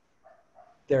think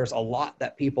there's a lot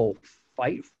that people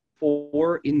fight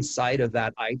for inside of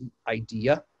that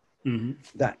idea, mm-hmm.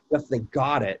 that if they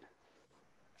got it,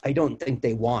 I don't think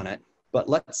they want it, but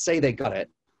let's say they got it,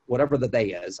 whatever the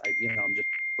they is. I'm just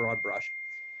broad brush.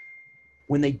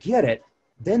 When they get it,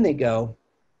 then they go,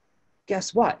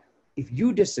 guess what? If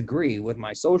you disagree with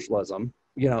my socialism,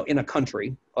 in a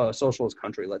country, a socialist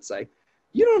country, let's say,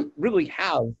 you don't really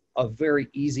have a very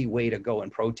easy way to go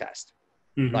and protest.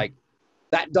 Mm-hmm. Like,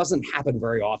 that doesn't happen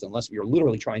very often unless you're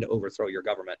literally trying to overthrow your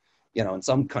government. In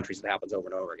some countries it happens over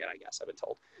and over again, I guess I've been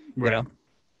told. Right.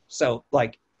 So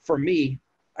like for me,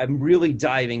 I'm really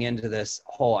diving into this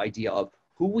whole idea of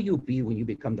who will you be when you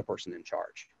become the person in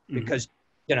charge? Because,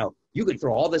 you can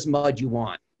throw all this mud you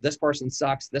want. This person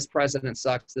sucks. This president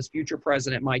sucks. This future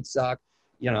president might suck.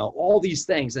 All these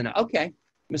things. And okay,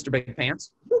 Mr. Big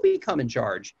Pants, you'll become in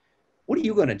charge. What are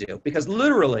you going to do? Because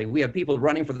literally we have people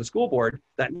running for the school board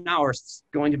that now are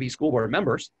going to be school board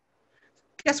members.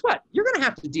 Guess what? You're going to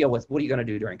have to deal with what are you going to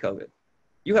do during COVID?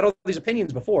 You had all these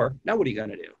opinions before. Now what are you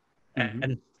going to do? Mm-hmm.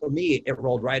 And for me, it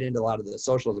rolled right into a lot of the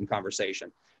socialism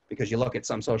conversation, because you look at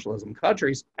some socialism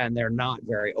countries and they're not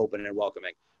very open and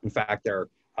welcoming. In fact, they're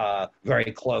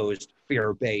very closed,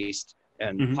 fear-based,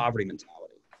 and poverty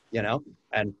mentality,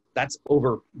 and that's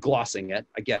over glossing it.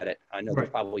 I get it. I know there's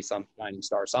probably some shining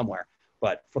star somewhere,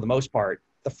 but for the most part,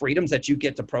 the freedoms that you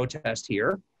get to protest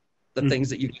here, the things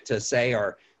that you get to say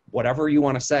are whatever you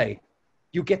want to say,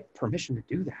 you get permission to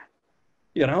do that,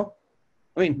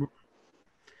 I mean,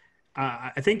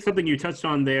 I think something you touched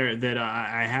on there that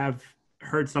I have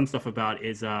heard some stuff about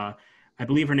is, I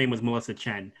believe her name was Melissa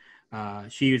Chen.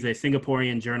 She is a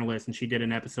Singaporean journalist, and she did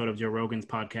an episode of Joe Rogan's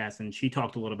podcast, and she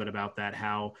talked a little bit about that,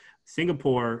 how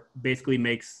Singapore basically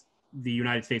makes the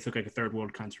United States look like a third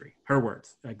world country. Her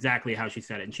words, exactly how she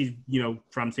said it. And she's,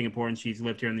 from Singapore, and she's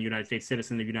lived here in the United States,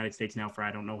 citizen of the United States now for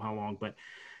I don't know how long,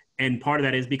 and part of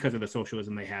that is because of the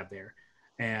socialism they have there.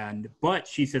 But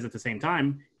she says at the same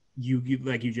time, you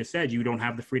like you just said, you don't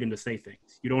have the freedom to say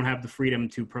things. You don't have the freedom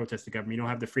to protest the government. You don't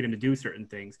have the freedom to do certain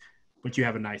things, but you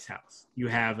have a nice house. You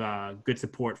have good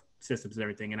support systems and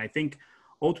everything. And I think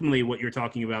ultimately what you're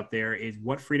talking about there is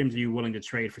what freedoms are you willing to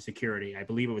trade for security? I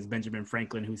believe it was Benjamin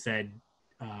Franklin who said,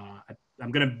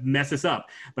 I'm going to mess this up,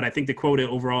 but I think the quote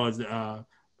overall is a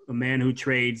man who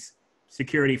trades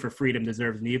security for freedom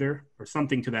deserves neither, or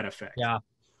something to that effect. Yeah.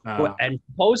 And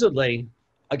supposedly,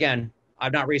 again,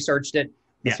 I've not researched it.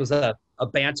 This was a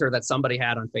banter that somebody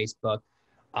had on Facebook.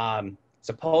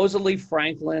 Supposedly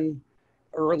Franklin,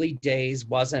 early days,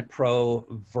 wasn't pro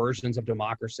versions of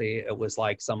democracy. It was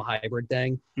like some hybrid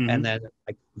thing. And then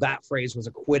like that phrase was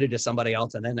acquitted to somebody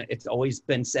else. And then it's always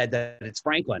been said that it's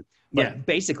Franklin. But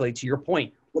basically, to your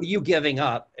point, what are you giving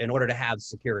up in order to have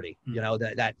security?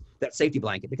 That safety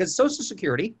blanket, because Social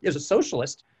Security is a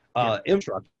socialist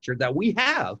infrastructure that we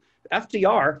have.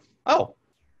 FDR,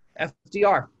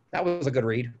 that was a good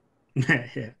read.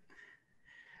 Yeah.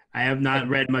 I have not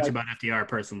read much about FDR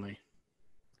personally.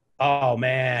 Oh,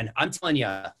 man. I'm telling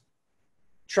you,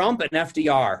 Trump and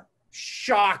FDR,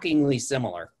 shockingly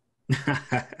similar.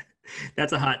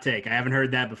 That's a hot take. I haven't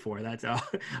heard that before.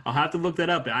 I'll have to look that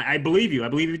up. I believe you. I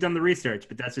believe you've done the research,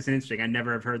 but that's just interesting. I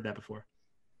never have heard that before.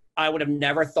 I would have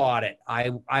never thought it.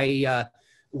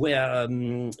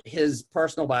 When his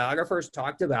personal biographers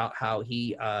talked about how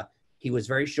he was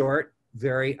very short,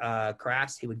 very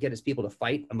crass. He would get his people to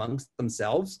fight amongst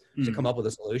themselves to come up with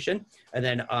a solution. And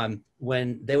then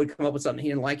when they would come up with something he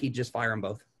didn't like, he'd just fire them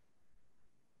both.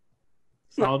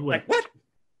 Solid way. Like, what?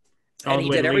 Solid and he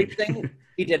way did to everything. lead.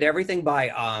 He did everything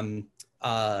by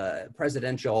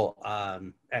presidential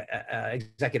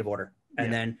executive order.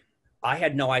 And then I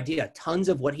had no idea. Tons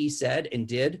of what he said and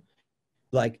did,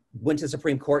 like, went to the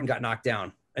Supreme Court and got knocked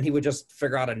down. And he would just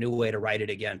figure out a new way to write it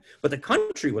again. But the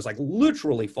country was like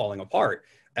literally falling apart.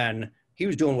 And he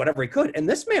was doing whatever he could. And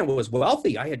this man was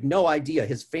wealthy. I had no idea.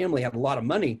 His family had a lot of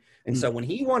money. And so when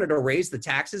he wanted to raise the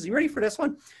taxes, you ready for this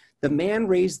one? The man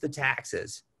raised the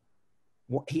taxes.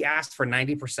 He asked for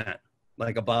 90%,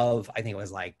 like above, I think it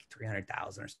was like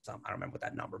 300,000 or something. I don't remember what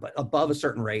that number, but above a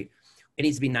certain rate, it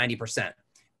needs to be 90%.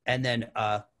 And then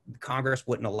Congress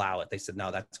wouldn't allow it. They said,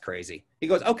 no, that's crazy. He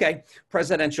goes, okay,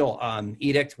 presidential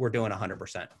edict, we're doing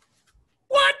 100%.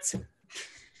 What?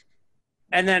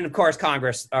 And then, of course,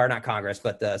 Congress, or not Congress,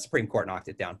 but the Supreme Court knocked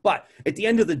it down. But at the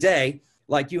end of the day,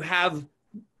 like, you have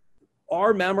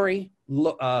our memory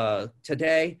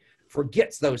today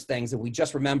forgets those things, and we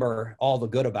just remember all the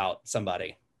good about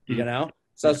somebody,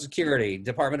 Social Security,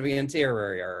 Department of the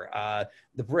Interior,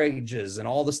 the bridges, and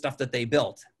all the stuff that they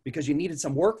built, because you needed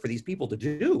some work for these people to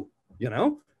do,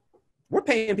 We're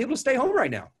paying people to stay home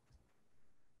right now.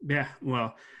 Yeah,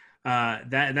 well,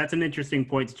 that's an interesting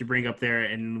point that you bring up there.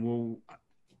 And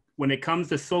when it comes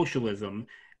to socialism,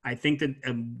 I think that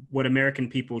what American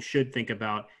people should think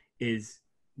about is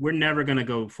we're never going to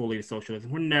go fully to socialism.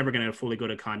 We're never going to fully go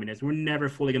to communism. We're never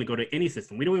fully going to go to any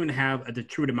system. We don't even have a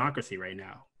true democracy right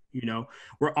now. You know,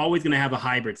 we're always going to have a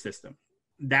hybrid system.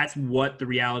 That's what the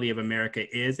reality of America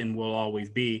is and will always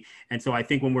be. And so I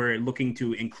think when we're looking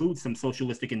to include some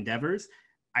socialistic endeavors,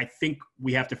 I think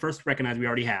we have to first recognize we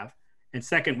already have. And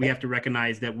second, we have to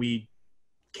recognize that we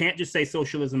can't just say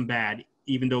socialism bad,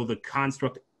 even though the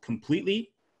construct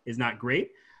completely is not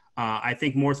great. I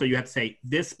think more so you have to say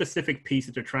this specific piece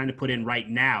that they're trying to put in right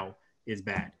now is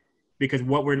bad. Because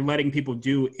what we're letting people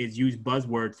do is use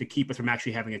buzzwords to keep us from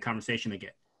actually having a conversation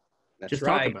again. That's just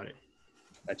right. talk about it.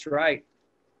 That's right.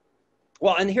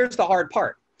 Well, and here's the hard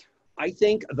part. I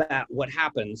think that what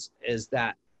happens is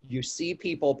that you see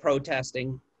people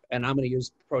protesting, and I'm going to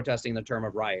use protesting the term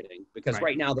of rioting, because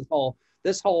right now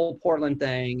this whole Portland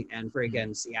thing and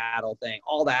friggin' Seattle thing,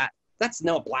 all that's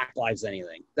no Black Lives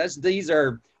anything. These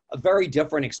are a very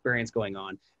different experience going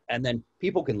on. And then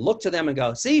people can look to them and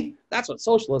go, see, that's what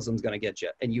socialism is going to get you.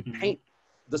 And you paint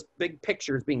this big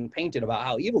picture is being painted about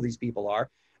how evil these people are.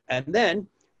 And then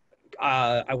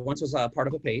I once was a part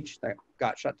of a page that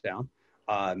got shut down.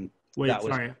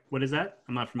 Sorry, what is that?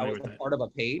 I'm not familiar with that. Part of a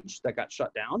page that got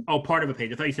shut down. Oh, part of a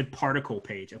page. I thought you said particle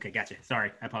page. Okay, gotcha.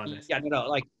 Sorry, I apologize. Yeah,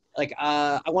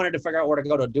 I wanted to figure out where to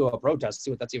go to do a protest,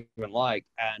 see what that's even like.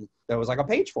 And there was like a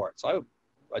page for it. So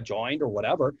I joined or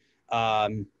whatever.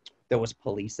 There was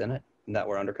police in it that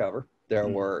were undercover. There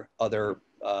were other,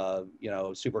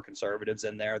 super conservatives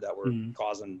in there that were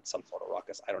causing some sort of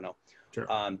ruckus. I don't know. Sure.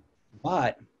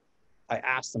 But I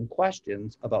asked some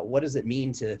questions about what does it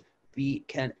mean to be,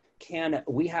 can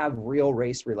we have real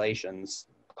race relations,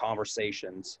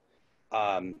 conversations,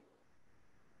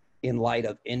 in light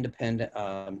of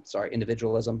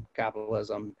individualism,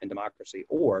 capitalism, and democracy,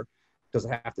 or does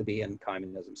it have to be in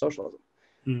communism, socialism?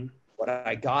 What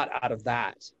I got out of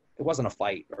that, it wasn't a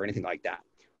fight or anything like that,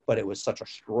 but it was such a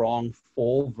strong,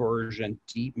 full version,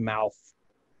 deep mouth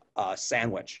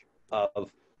sandwich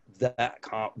of that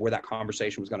where that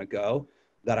conversation was going to go,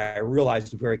 that I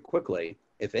realized very quickly,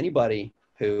 if anybody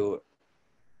who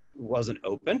wasn't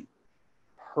open,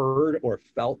 heard or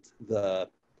felt the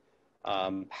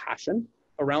passion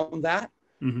around that,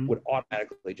 would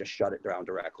automatically just shut it down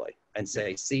directly and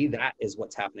say, see, that is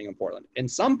what's happening in Portland. And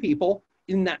some people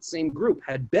in that same group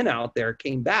had been out there,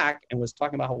 came back, and was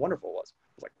talking about how wonderful it was. I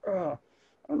was like, I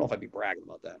don't know if I'd be bragging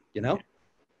about that, you know?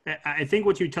 I think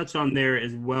what you touched on there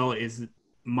as well is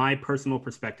my personal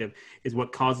perspective is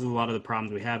what causes a lot of the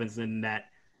problems we have, is in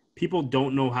that people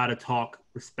don't know how to talk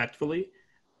respectfully,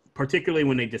 particularly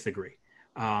when they disagree.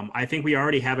 I think we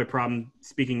already have a problem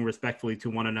speaking respectfully to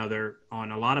one another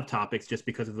on a lot of topics just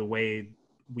because of the way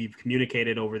we've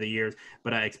communicated over the years,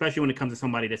 but especially when it comes to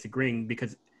somebody disagreeing,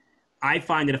 because I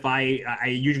find that if I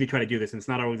usually try to do this, and it's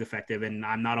not always effective, and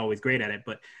I'm not always great at it,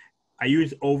 but I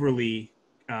use overly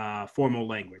formal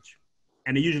language.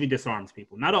 And it usually disarms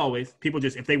people. Not always. People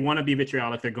just, if they want to be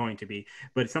vitriolic, they're going to be.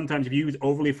 But sometimes if you use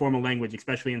overly formal language,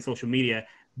 especially in social media,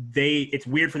 it's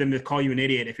weird for them to call you an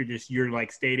idiot if you're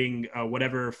like stating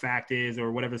whatever fact is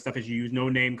or whatever stuff is. You use no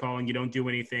name calling, you don't do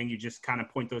anything, you just kind of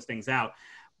point those things out.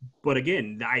 But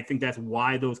again, I think that's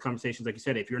why those conversations, like you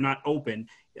said, if you're not open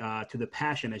to the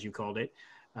passion, as you called it,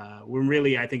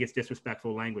 I think it's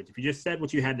disrespectful language. If you just said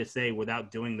what you had to say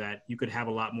without doing that, you could have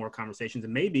a lot more conversations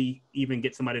and maybe even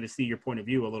get somebody to see your point of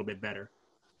view a little bit better.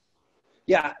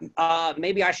 Yeah,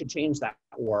 maybe I should change that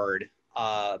word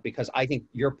because I think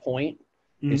your point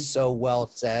is so well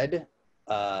said,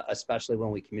 especially when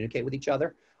we communicate with each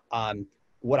other.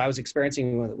 What I was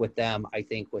experiencing with them, I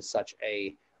think, was such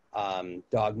a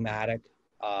dogmatic,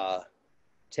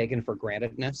 taken for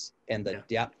grantedness and the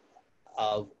depth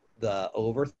of the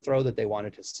overthrow that they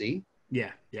wanted to see. Yeah.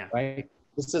 Right?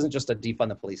 This isn't just a defund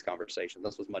the police conversation.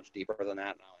 This was much deeper than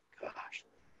that. And I'm like, gosh,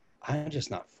 I'm just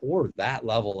not for that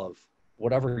level of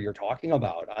whatever you're talking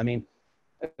about. I mean,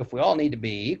 if we all need to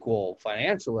be equal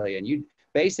financially, and you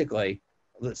basically,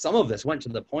 some of this went to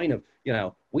the point of,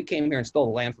 we came here and stole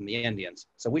the land from the Indians,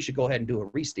 so we should go ahead and do a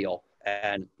re-steal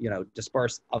and,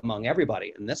 disperse among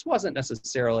everybody. And this wasn't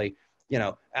necessarily,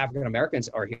 African Americans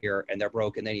are here and they're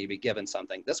broke and they need to be given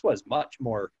something. This was much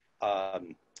more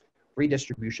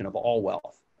redistribution of all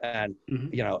wealth. And,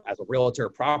 as a realtor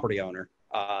property owner,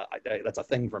 that's a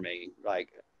thing for me.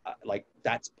 Like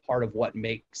that's part of what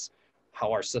makes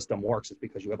how our system works, is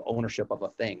because you have ownership of a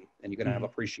thing and you're going to have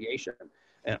appreciation.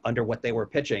 And under what they were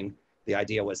pitching, the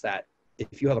idea was that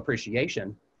if you have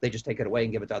appreciation, they just take it away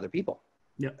and give it to other people.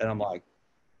 Yeah. And I'm like,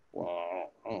 well,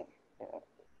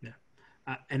 yeah.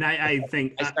 And I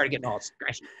think I started getting all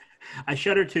scratchy. I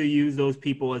shudder to use those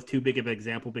people as too big of an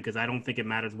example because I don't think it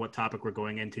matters what topic we're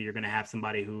going into. You're going to have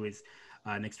somebody who is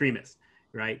an extremist,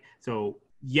 right? So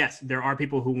yes, there are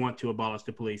people who want to abolish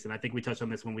the police, and I think we touched on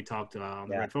this when we talked on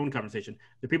the Red Phone conversation.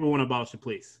 The people who want to abolish the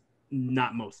police.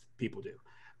 Not most people do.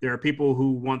 There are people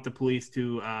who want the police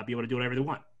to be able to do whatever they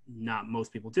want. Not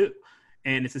most people do.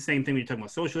 And it's the same thing when you're talking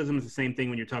about socialism. It's the same thing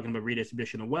when you're talking about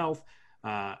redistribution of wealth.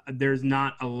 There's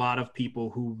not a lot of people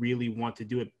who really want to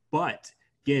do it. But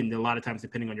again, a lot of times,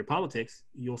 depending on your politics,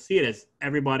 you'll see it as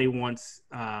everybody wants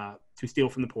to steal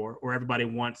from the poor, or everybody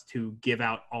wants to give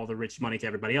out all the rich money to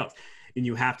everybody else. And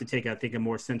you have to take, I think, a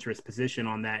more centrist position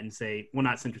on that and say, well,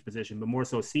 not centrist position, but more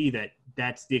so see that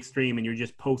that's the extreme and you're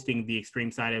just posting the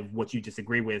extreme side of what you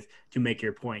disagree with to make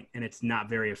your point. And it's not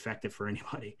very effective for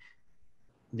anybody.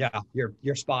 Yeah,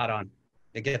 you're spot on.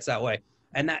 It gets that way.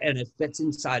 And it fits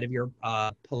inside of your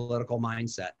political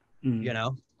mindset, you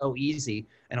know, so easy.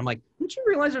 And I'm like, don't you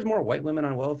realize there's more white women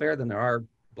on welfare than there are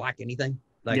black anything?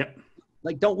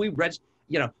 Like, don't we,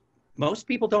 you know, most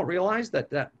people don't realize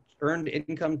that earned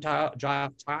income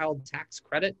child tax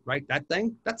credit, right? That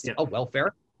thing, that's a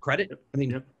welfare credit. I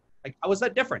mean, like, how is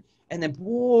that different? And then,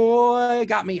 boy,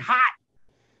 got me hot.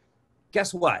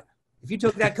 Guess what? If you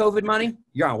took that COVID money,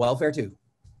 you're on welfare too,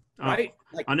 right?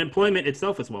 Like, unemployment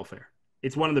itself is welfare.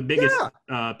 It's one of the biggest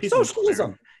pieces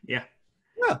socialism. Of welfare.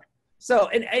 Yeah. So,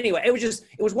 and anyway, it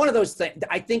was one of those things.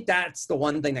 I think that's the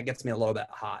one thing that gets me a little bit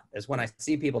hot is when I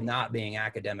see people not being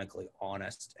academically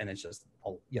honest, and it's just,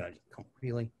 you know,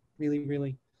 really.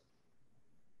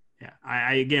 Yeah.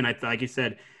 I like you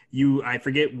said, I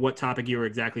forget what topic you were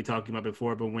exactly talking about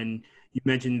before, but when you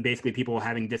mentioned basically people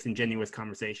having disingenuous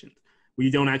conversations, where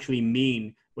you don't actually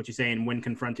mean what you're saying when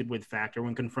confronted with fact or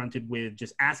when confronted with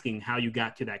just asking how you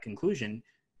got to that conclusion,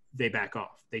 they back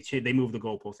off. They move the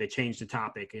goalposts. They change the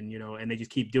topic, and and they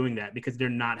just keep doing that because they're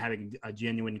not having a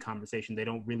genuine conversation. They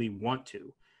don't really want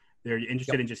to. They're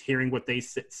interested in just hearing what they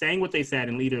saying what they said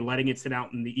and either letting it sit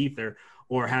out in the ether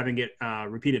or having it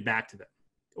repeated back to them,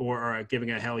 or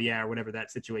giving a hell yeah or whatever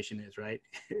that situation is, right?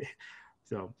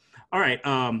 So, all right.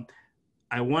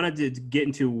 I wanted to get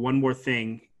into one more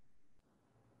thing.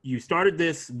 You started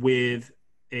this with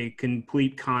a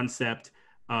complete concept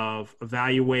of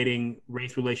evaluating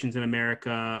race relations in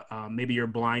America, maybe your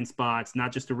blind spots,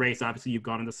 not just the race. Obviously, you've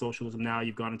gone into socialism now.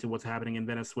 You've gone into what's happening in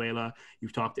Venezuela.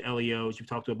 You've talked to LEOs. You've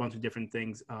talked to a bunch of different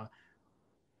things.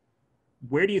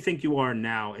 Where do you think you are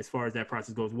now as far as that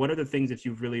process goes? What are the things that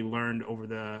you've really learned over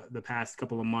the past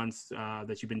couple of months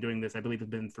that you've been doing this? I believe it's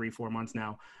been 3-4 months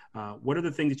now. What are the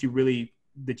things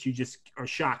that you just are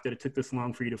shocked that it took this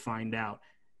long for you to find out?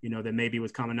 That maybe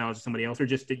was common knowledge to somebody else, or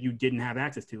just that you didn't have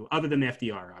access to, other than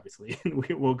FDR, obviously.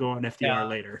 We'll go on FDR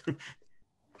later.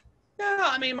 Yeah,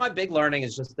 I mean, my big learning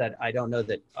is just that I don't know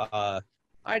that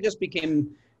I just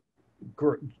became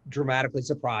dramatically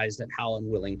surprised at how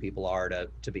unwilling people are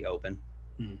to be open.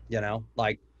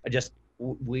 Like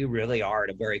we really are at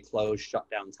a very closed,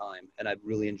 shutdown time, and I've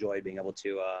really enjoyed being able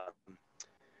to.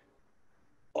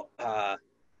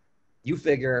 You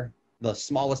figure. The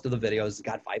smallest of the videos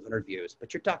got 500 views,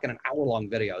 but you're talking an hour-long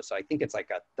video, so I think it's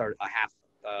like a half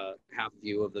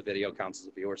view of the video counts as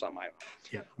a view or something.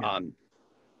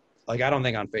 Like I don't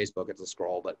think on Facebook it's a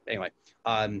scroll, but anyway,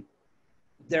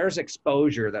 there's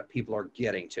exposure that people are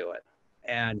getting to it,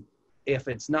 and if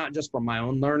it's not just from my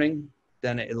own learning,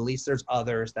 then at least there's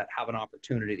others that have an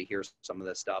opportunity to hear some of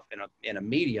this stuff in a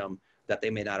medium that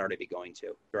they may not already be going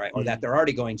to, right? Or that they're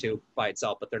already going to by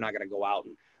itself, but they're not going to go out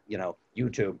and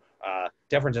YouTube.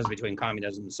 Differences between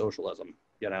communism and socialism,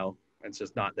 it's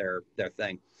just not their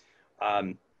thing.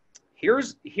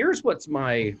 Here's what's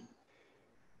my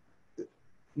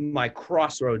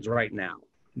crossroads right now.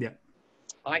 Yeah.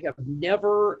 I have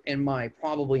never in my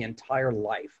probably entire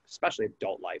life, especially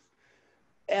adult life,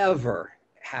 ever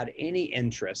had any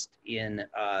interest in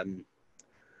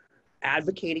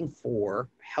advocating for,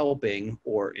 helping,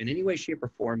 or in any way, shape, or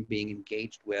form being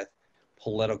engaged with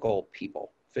political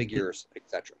people, figures,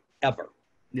 etc. Ever.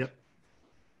 Yep.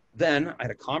 Then I had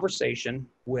a conversation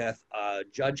with a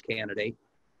judge candidate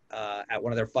at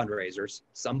one of their fundraisers.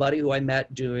 Somebody who I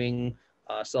met doing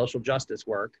social justice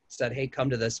work said, "Hey,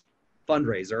 come to this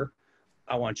fundraiser.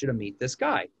 I want you to meet this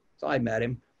guy." So I met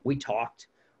him. We talked.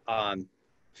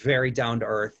 Very down to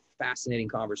earth, fascinating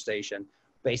conversation.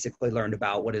 Basically learned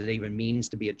about what it even means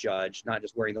to be a judge, not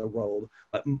just wearing the robe,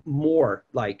 but more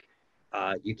like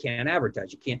you can't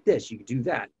advertise, you can't this, you can do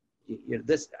that.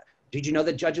 This. Did you know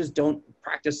that judges don't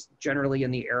practice generally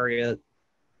in the area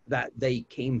that they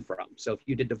came from? So if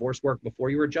you did divorce work before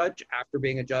you were a judge, after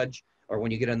being a judge, or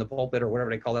when you get in the pulpit or whatever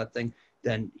they call that thing,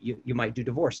 then you might do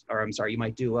divorce, or I'm sorry, you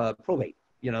might do probate.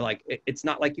 Like it's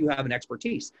not like you have an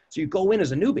expertise. So you go in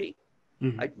as a newbie.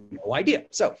 I had no idea.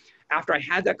 So after I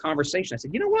had that conversation, I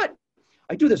said, you know what?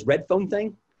 I do this red phone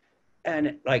thing.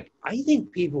 And like, I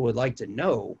think people would like to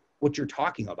know what you're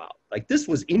talking about. Like, this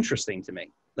was interesting to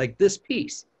me, like this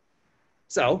piece.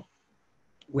 So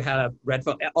we had a red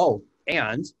phone. Oh,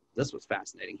 and this was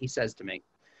fascinating. He says to me,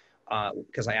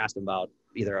 because I asked him about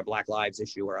either a Black Lives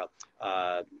issue or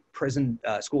a prison,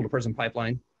 school to prison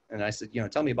pipeline. And I said,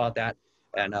 tell me about that.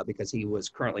 And because he was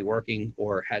currently working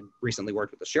or had recently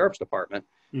worked with the sheriff's department,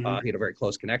 he had a very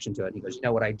close connection to it. And he goes,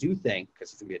 what I do think, because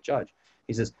he's going to be a judge,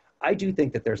 he says, I do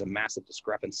think that there's a massive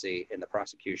discrepancy in the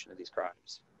prosecution of these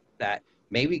crimes, that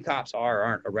maybe cops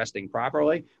aren't arresting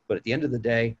properly, but at the end of the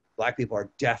day, Black people are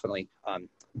definitely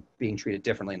being treated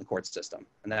differently in the court system,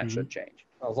 and that should change.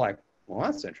 I was like, well,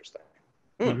 that's interesting.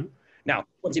 Now,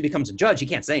 once he becomes a judge, he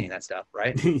can't say any of that stuff,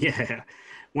 right? Yeah.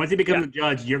 Once he becomes a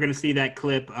judge, you're going to see that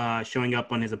clip showing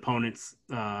up on his opponent's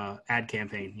ad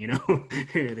campaign,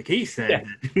 like he said.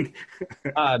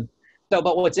 But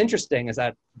what's interesting is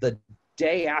that the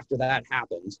day after that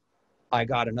happened, I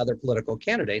got another political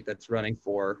candidate that's running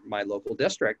for my local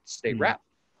district state rep.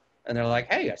 And they're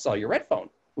like, hey, I saw your red phone.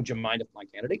 Would you mind if my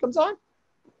candidate comes on?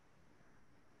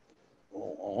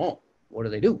 Oh, what do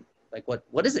they do? Like,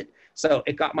 what is it? So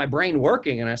it got my brain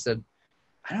working, and I said,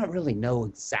 I don't really know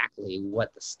exactly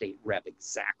what the state rep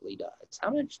exactly does.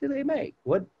 How much do they make?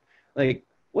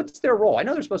 What's their role? I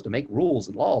know they're supposed to make rules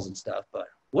and laws and stuff, but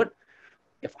what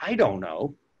if I don't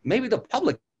know? Maybe the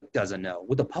public doesn't know.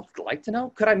 Would the public like to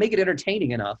know? Could I make it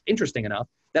entertaining enough, interesting enough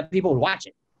that people would watch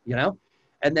it,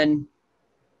 And then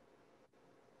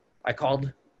I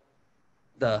called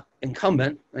the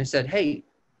incumbent and I said, hey,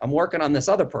 I'm working on this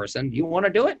other person. Do you want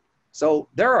to do it? So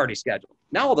they're already scheduled.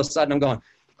 Now all of a sudden I'm going,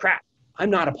 crap, I'm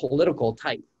not a political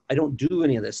type. I don't do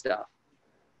any of this stuff.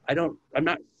 I'm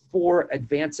not for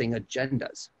advancing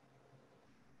agendas.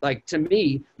 Like, to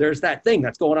me, there's that thing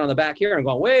that's going on in the back here and I'm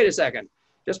going, wait a second.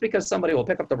 Just because somebody will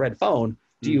pick up the red phone,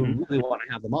 do you really want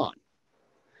to have them on?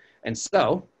 And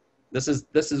so this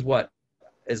is what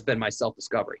has been my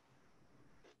self-discovery.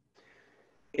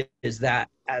 It is that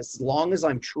as long as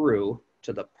I'm true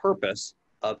to the purpose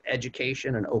of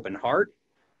education and open heart,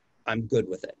 I'm good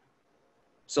with it.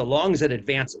 So long as it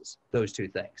advances those two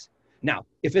things. Now,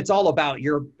 if it's all about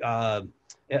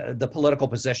the political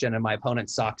position and my opponent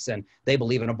sucks and they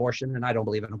believe in abortion and I don't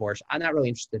believe in abortion, I'm not really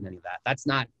interested in any of that. That's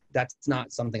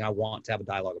not something I want to have a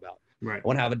dialogue about. Right. I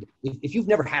want to have if you've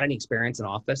never had any experience in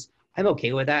office, I'm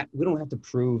okay with that. We don't have to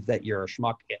prove that you're a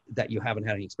schmuck, that you haven't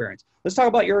had any experience. Let's talk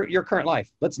about your current life.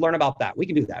 Let's learn about that. We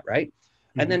can do that, right?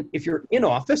 And then if you're in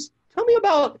office, tell me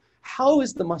about how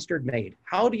is the mustard made?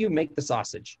 How do you make the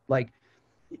sausage? Like,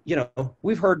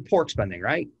 we've heard pork spending,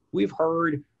 right? We've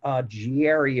heard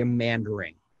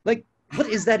gerrymandering. Like, what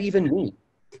does that even mean,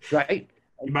 right?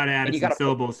 You might have added some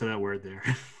syllables to that word there.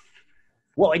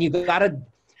 Well, and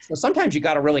sometimes you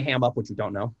got to really ham up what you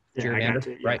don't know.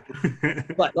 Gerrymander, right?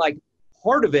 But like,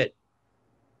 part of it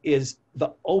is the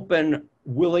open,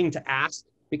 willing to ask,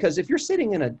 because if you're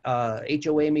sitting in a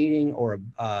HOA meeting or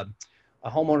a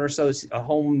homeowner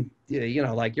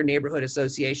like your neighborhood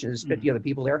association, there's 50 other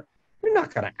people there, you're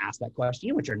not going to ask that question.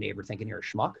 You want your neighbor thinking you're a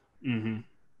schmuck.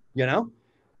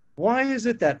 Why is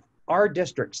it that our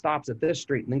district stops at this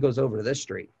street and then goes over to this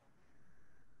street?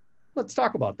 Let's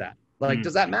talk about that. Like,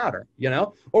 does that matter,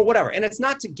 or whatever? And it's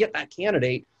not to get that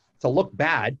candidate to look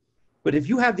bad, but if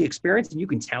you have the experience and you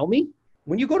can tell me,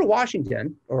 when you go to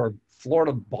Washington or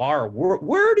Florida bar,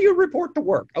 where do you report to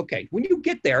work? Okay, when you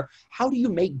get there, how do you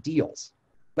make deals?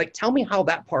 Like, tell me how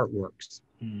that part works.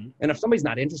 And if somebody's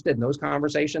not interested in those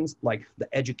conversations, like the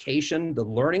education, the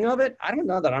learning of it, I don't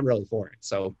know that I'm really for it.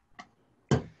 So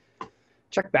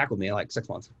check back with me in like 6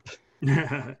 months.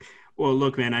 Well,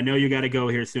 look, man, I know you got to go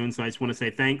here soon. So I just want to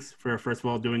say thanks for, first of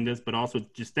all, doing this, but also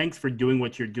just thanks for doing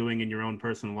what you're doing in your own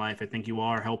personal life. I think you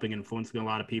are helping and influencing a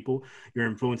lot of people. You're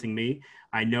influencing me.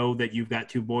 I know that you've got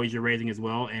 2 boys you're raising as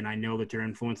well, and I know that you're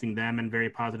influencing them in very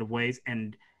positive ways.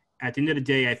 And at the end of the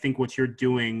day, I think what you're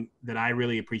doing that I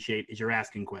really appreciate is you're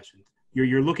asking questions.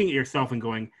 You're looking at yourself and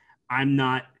going, I'm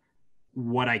not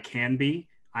what I can be.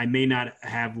 I may not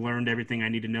have learned everything I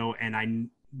need to know, and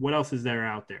what else is there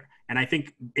out there? And I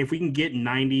think if we can get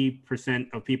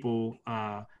 90% of people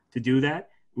to do that,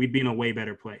 we'd be in a way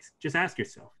better place. Just ask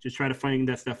yourself. Just try to find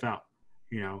that stuff out.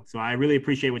 So I really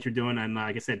appreciate what you're doing. And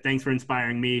like I said, thanks for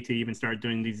inspiring me to even start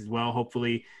doing these as well.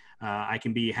 Hopefully I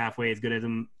can be halfway as good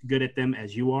at them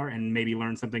as you are, and maybe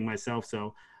learn something myself.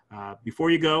 So before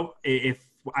you go, if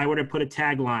I were to put a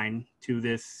tagline to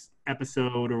this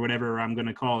episode or whatever I'm going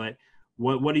to call it,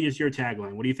 What is your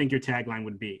tagline? What do you think your tagline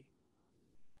would be?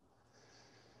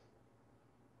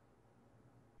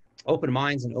 Open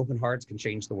minds and open hearts can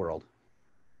change the world.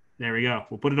 There we go.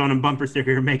 We'll put it on a bumper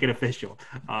sticker and make it official.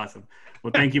 Awesome.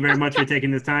 Well, thank you very much for taking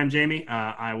this time, Jamie.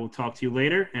 I will talk to you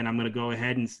later, and I'm going to go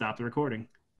ahead and stop the recording.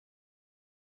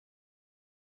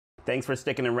 Thanks for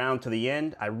sticking around to the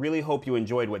end. I really hope you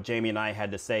enjoyed what Jamie and I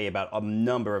had to say about a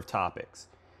number of topics.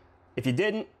 If you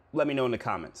didn't, let me know in the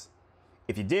comments.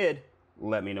 If you did,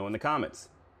 let me know in the comments.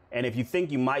 And if you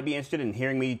think you might be interested in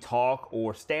hearing me talk,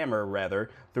 or stammer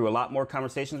rather, through a lot more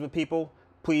conversations with people,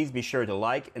 please be sure to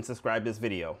like and subscribe to this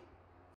video.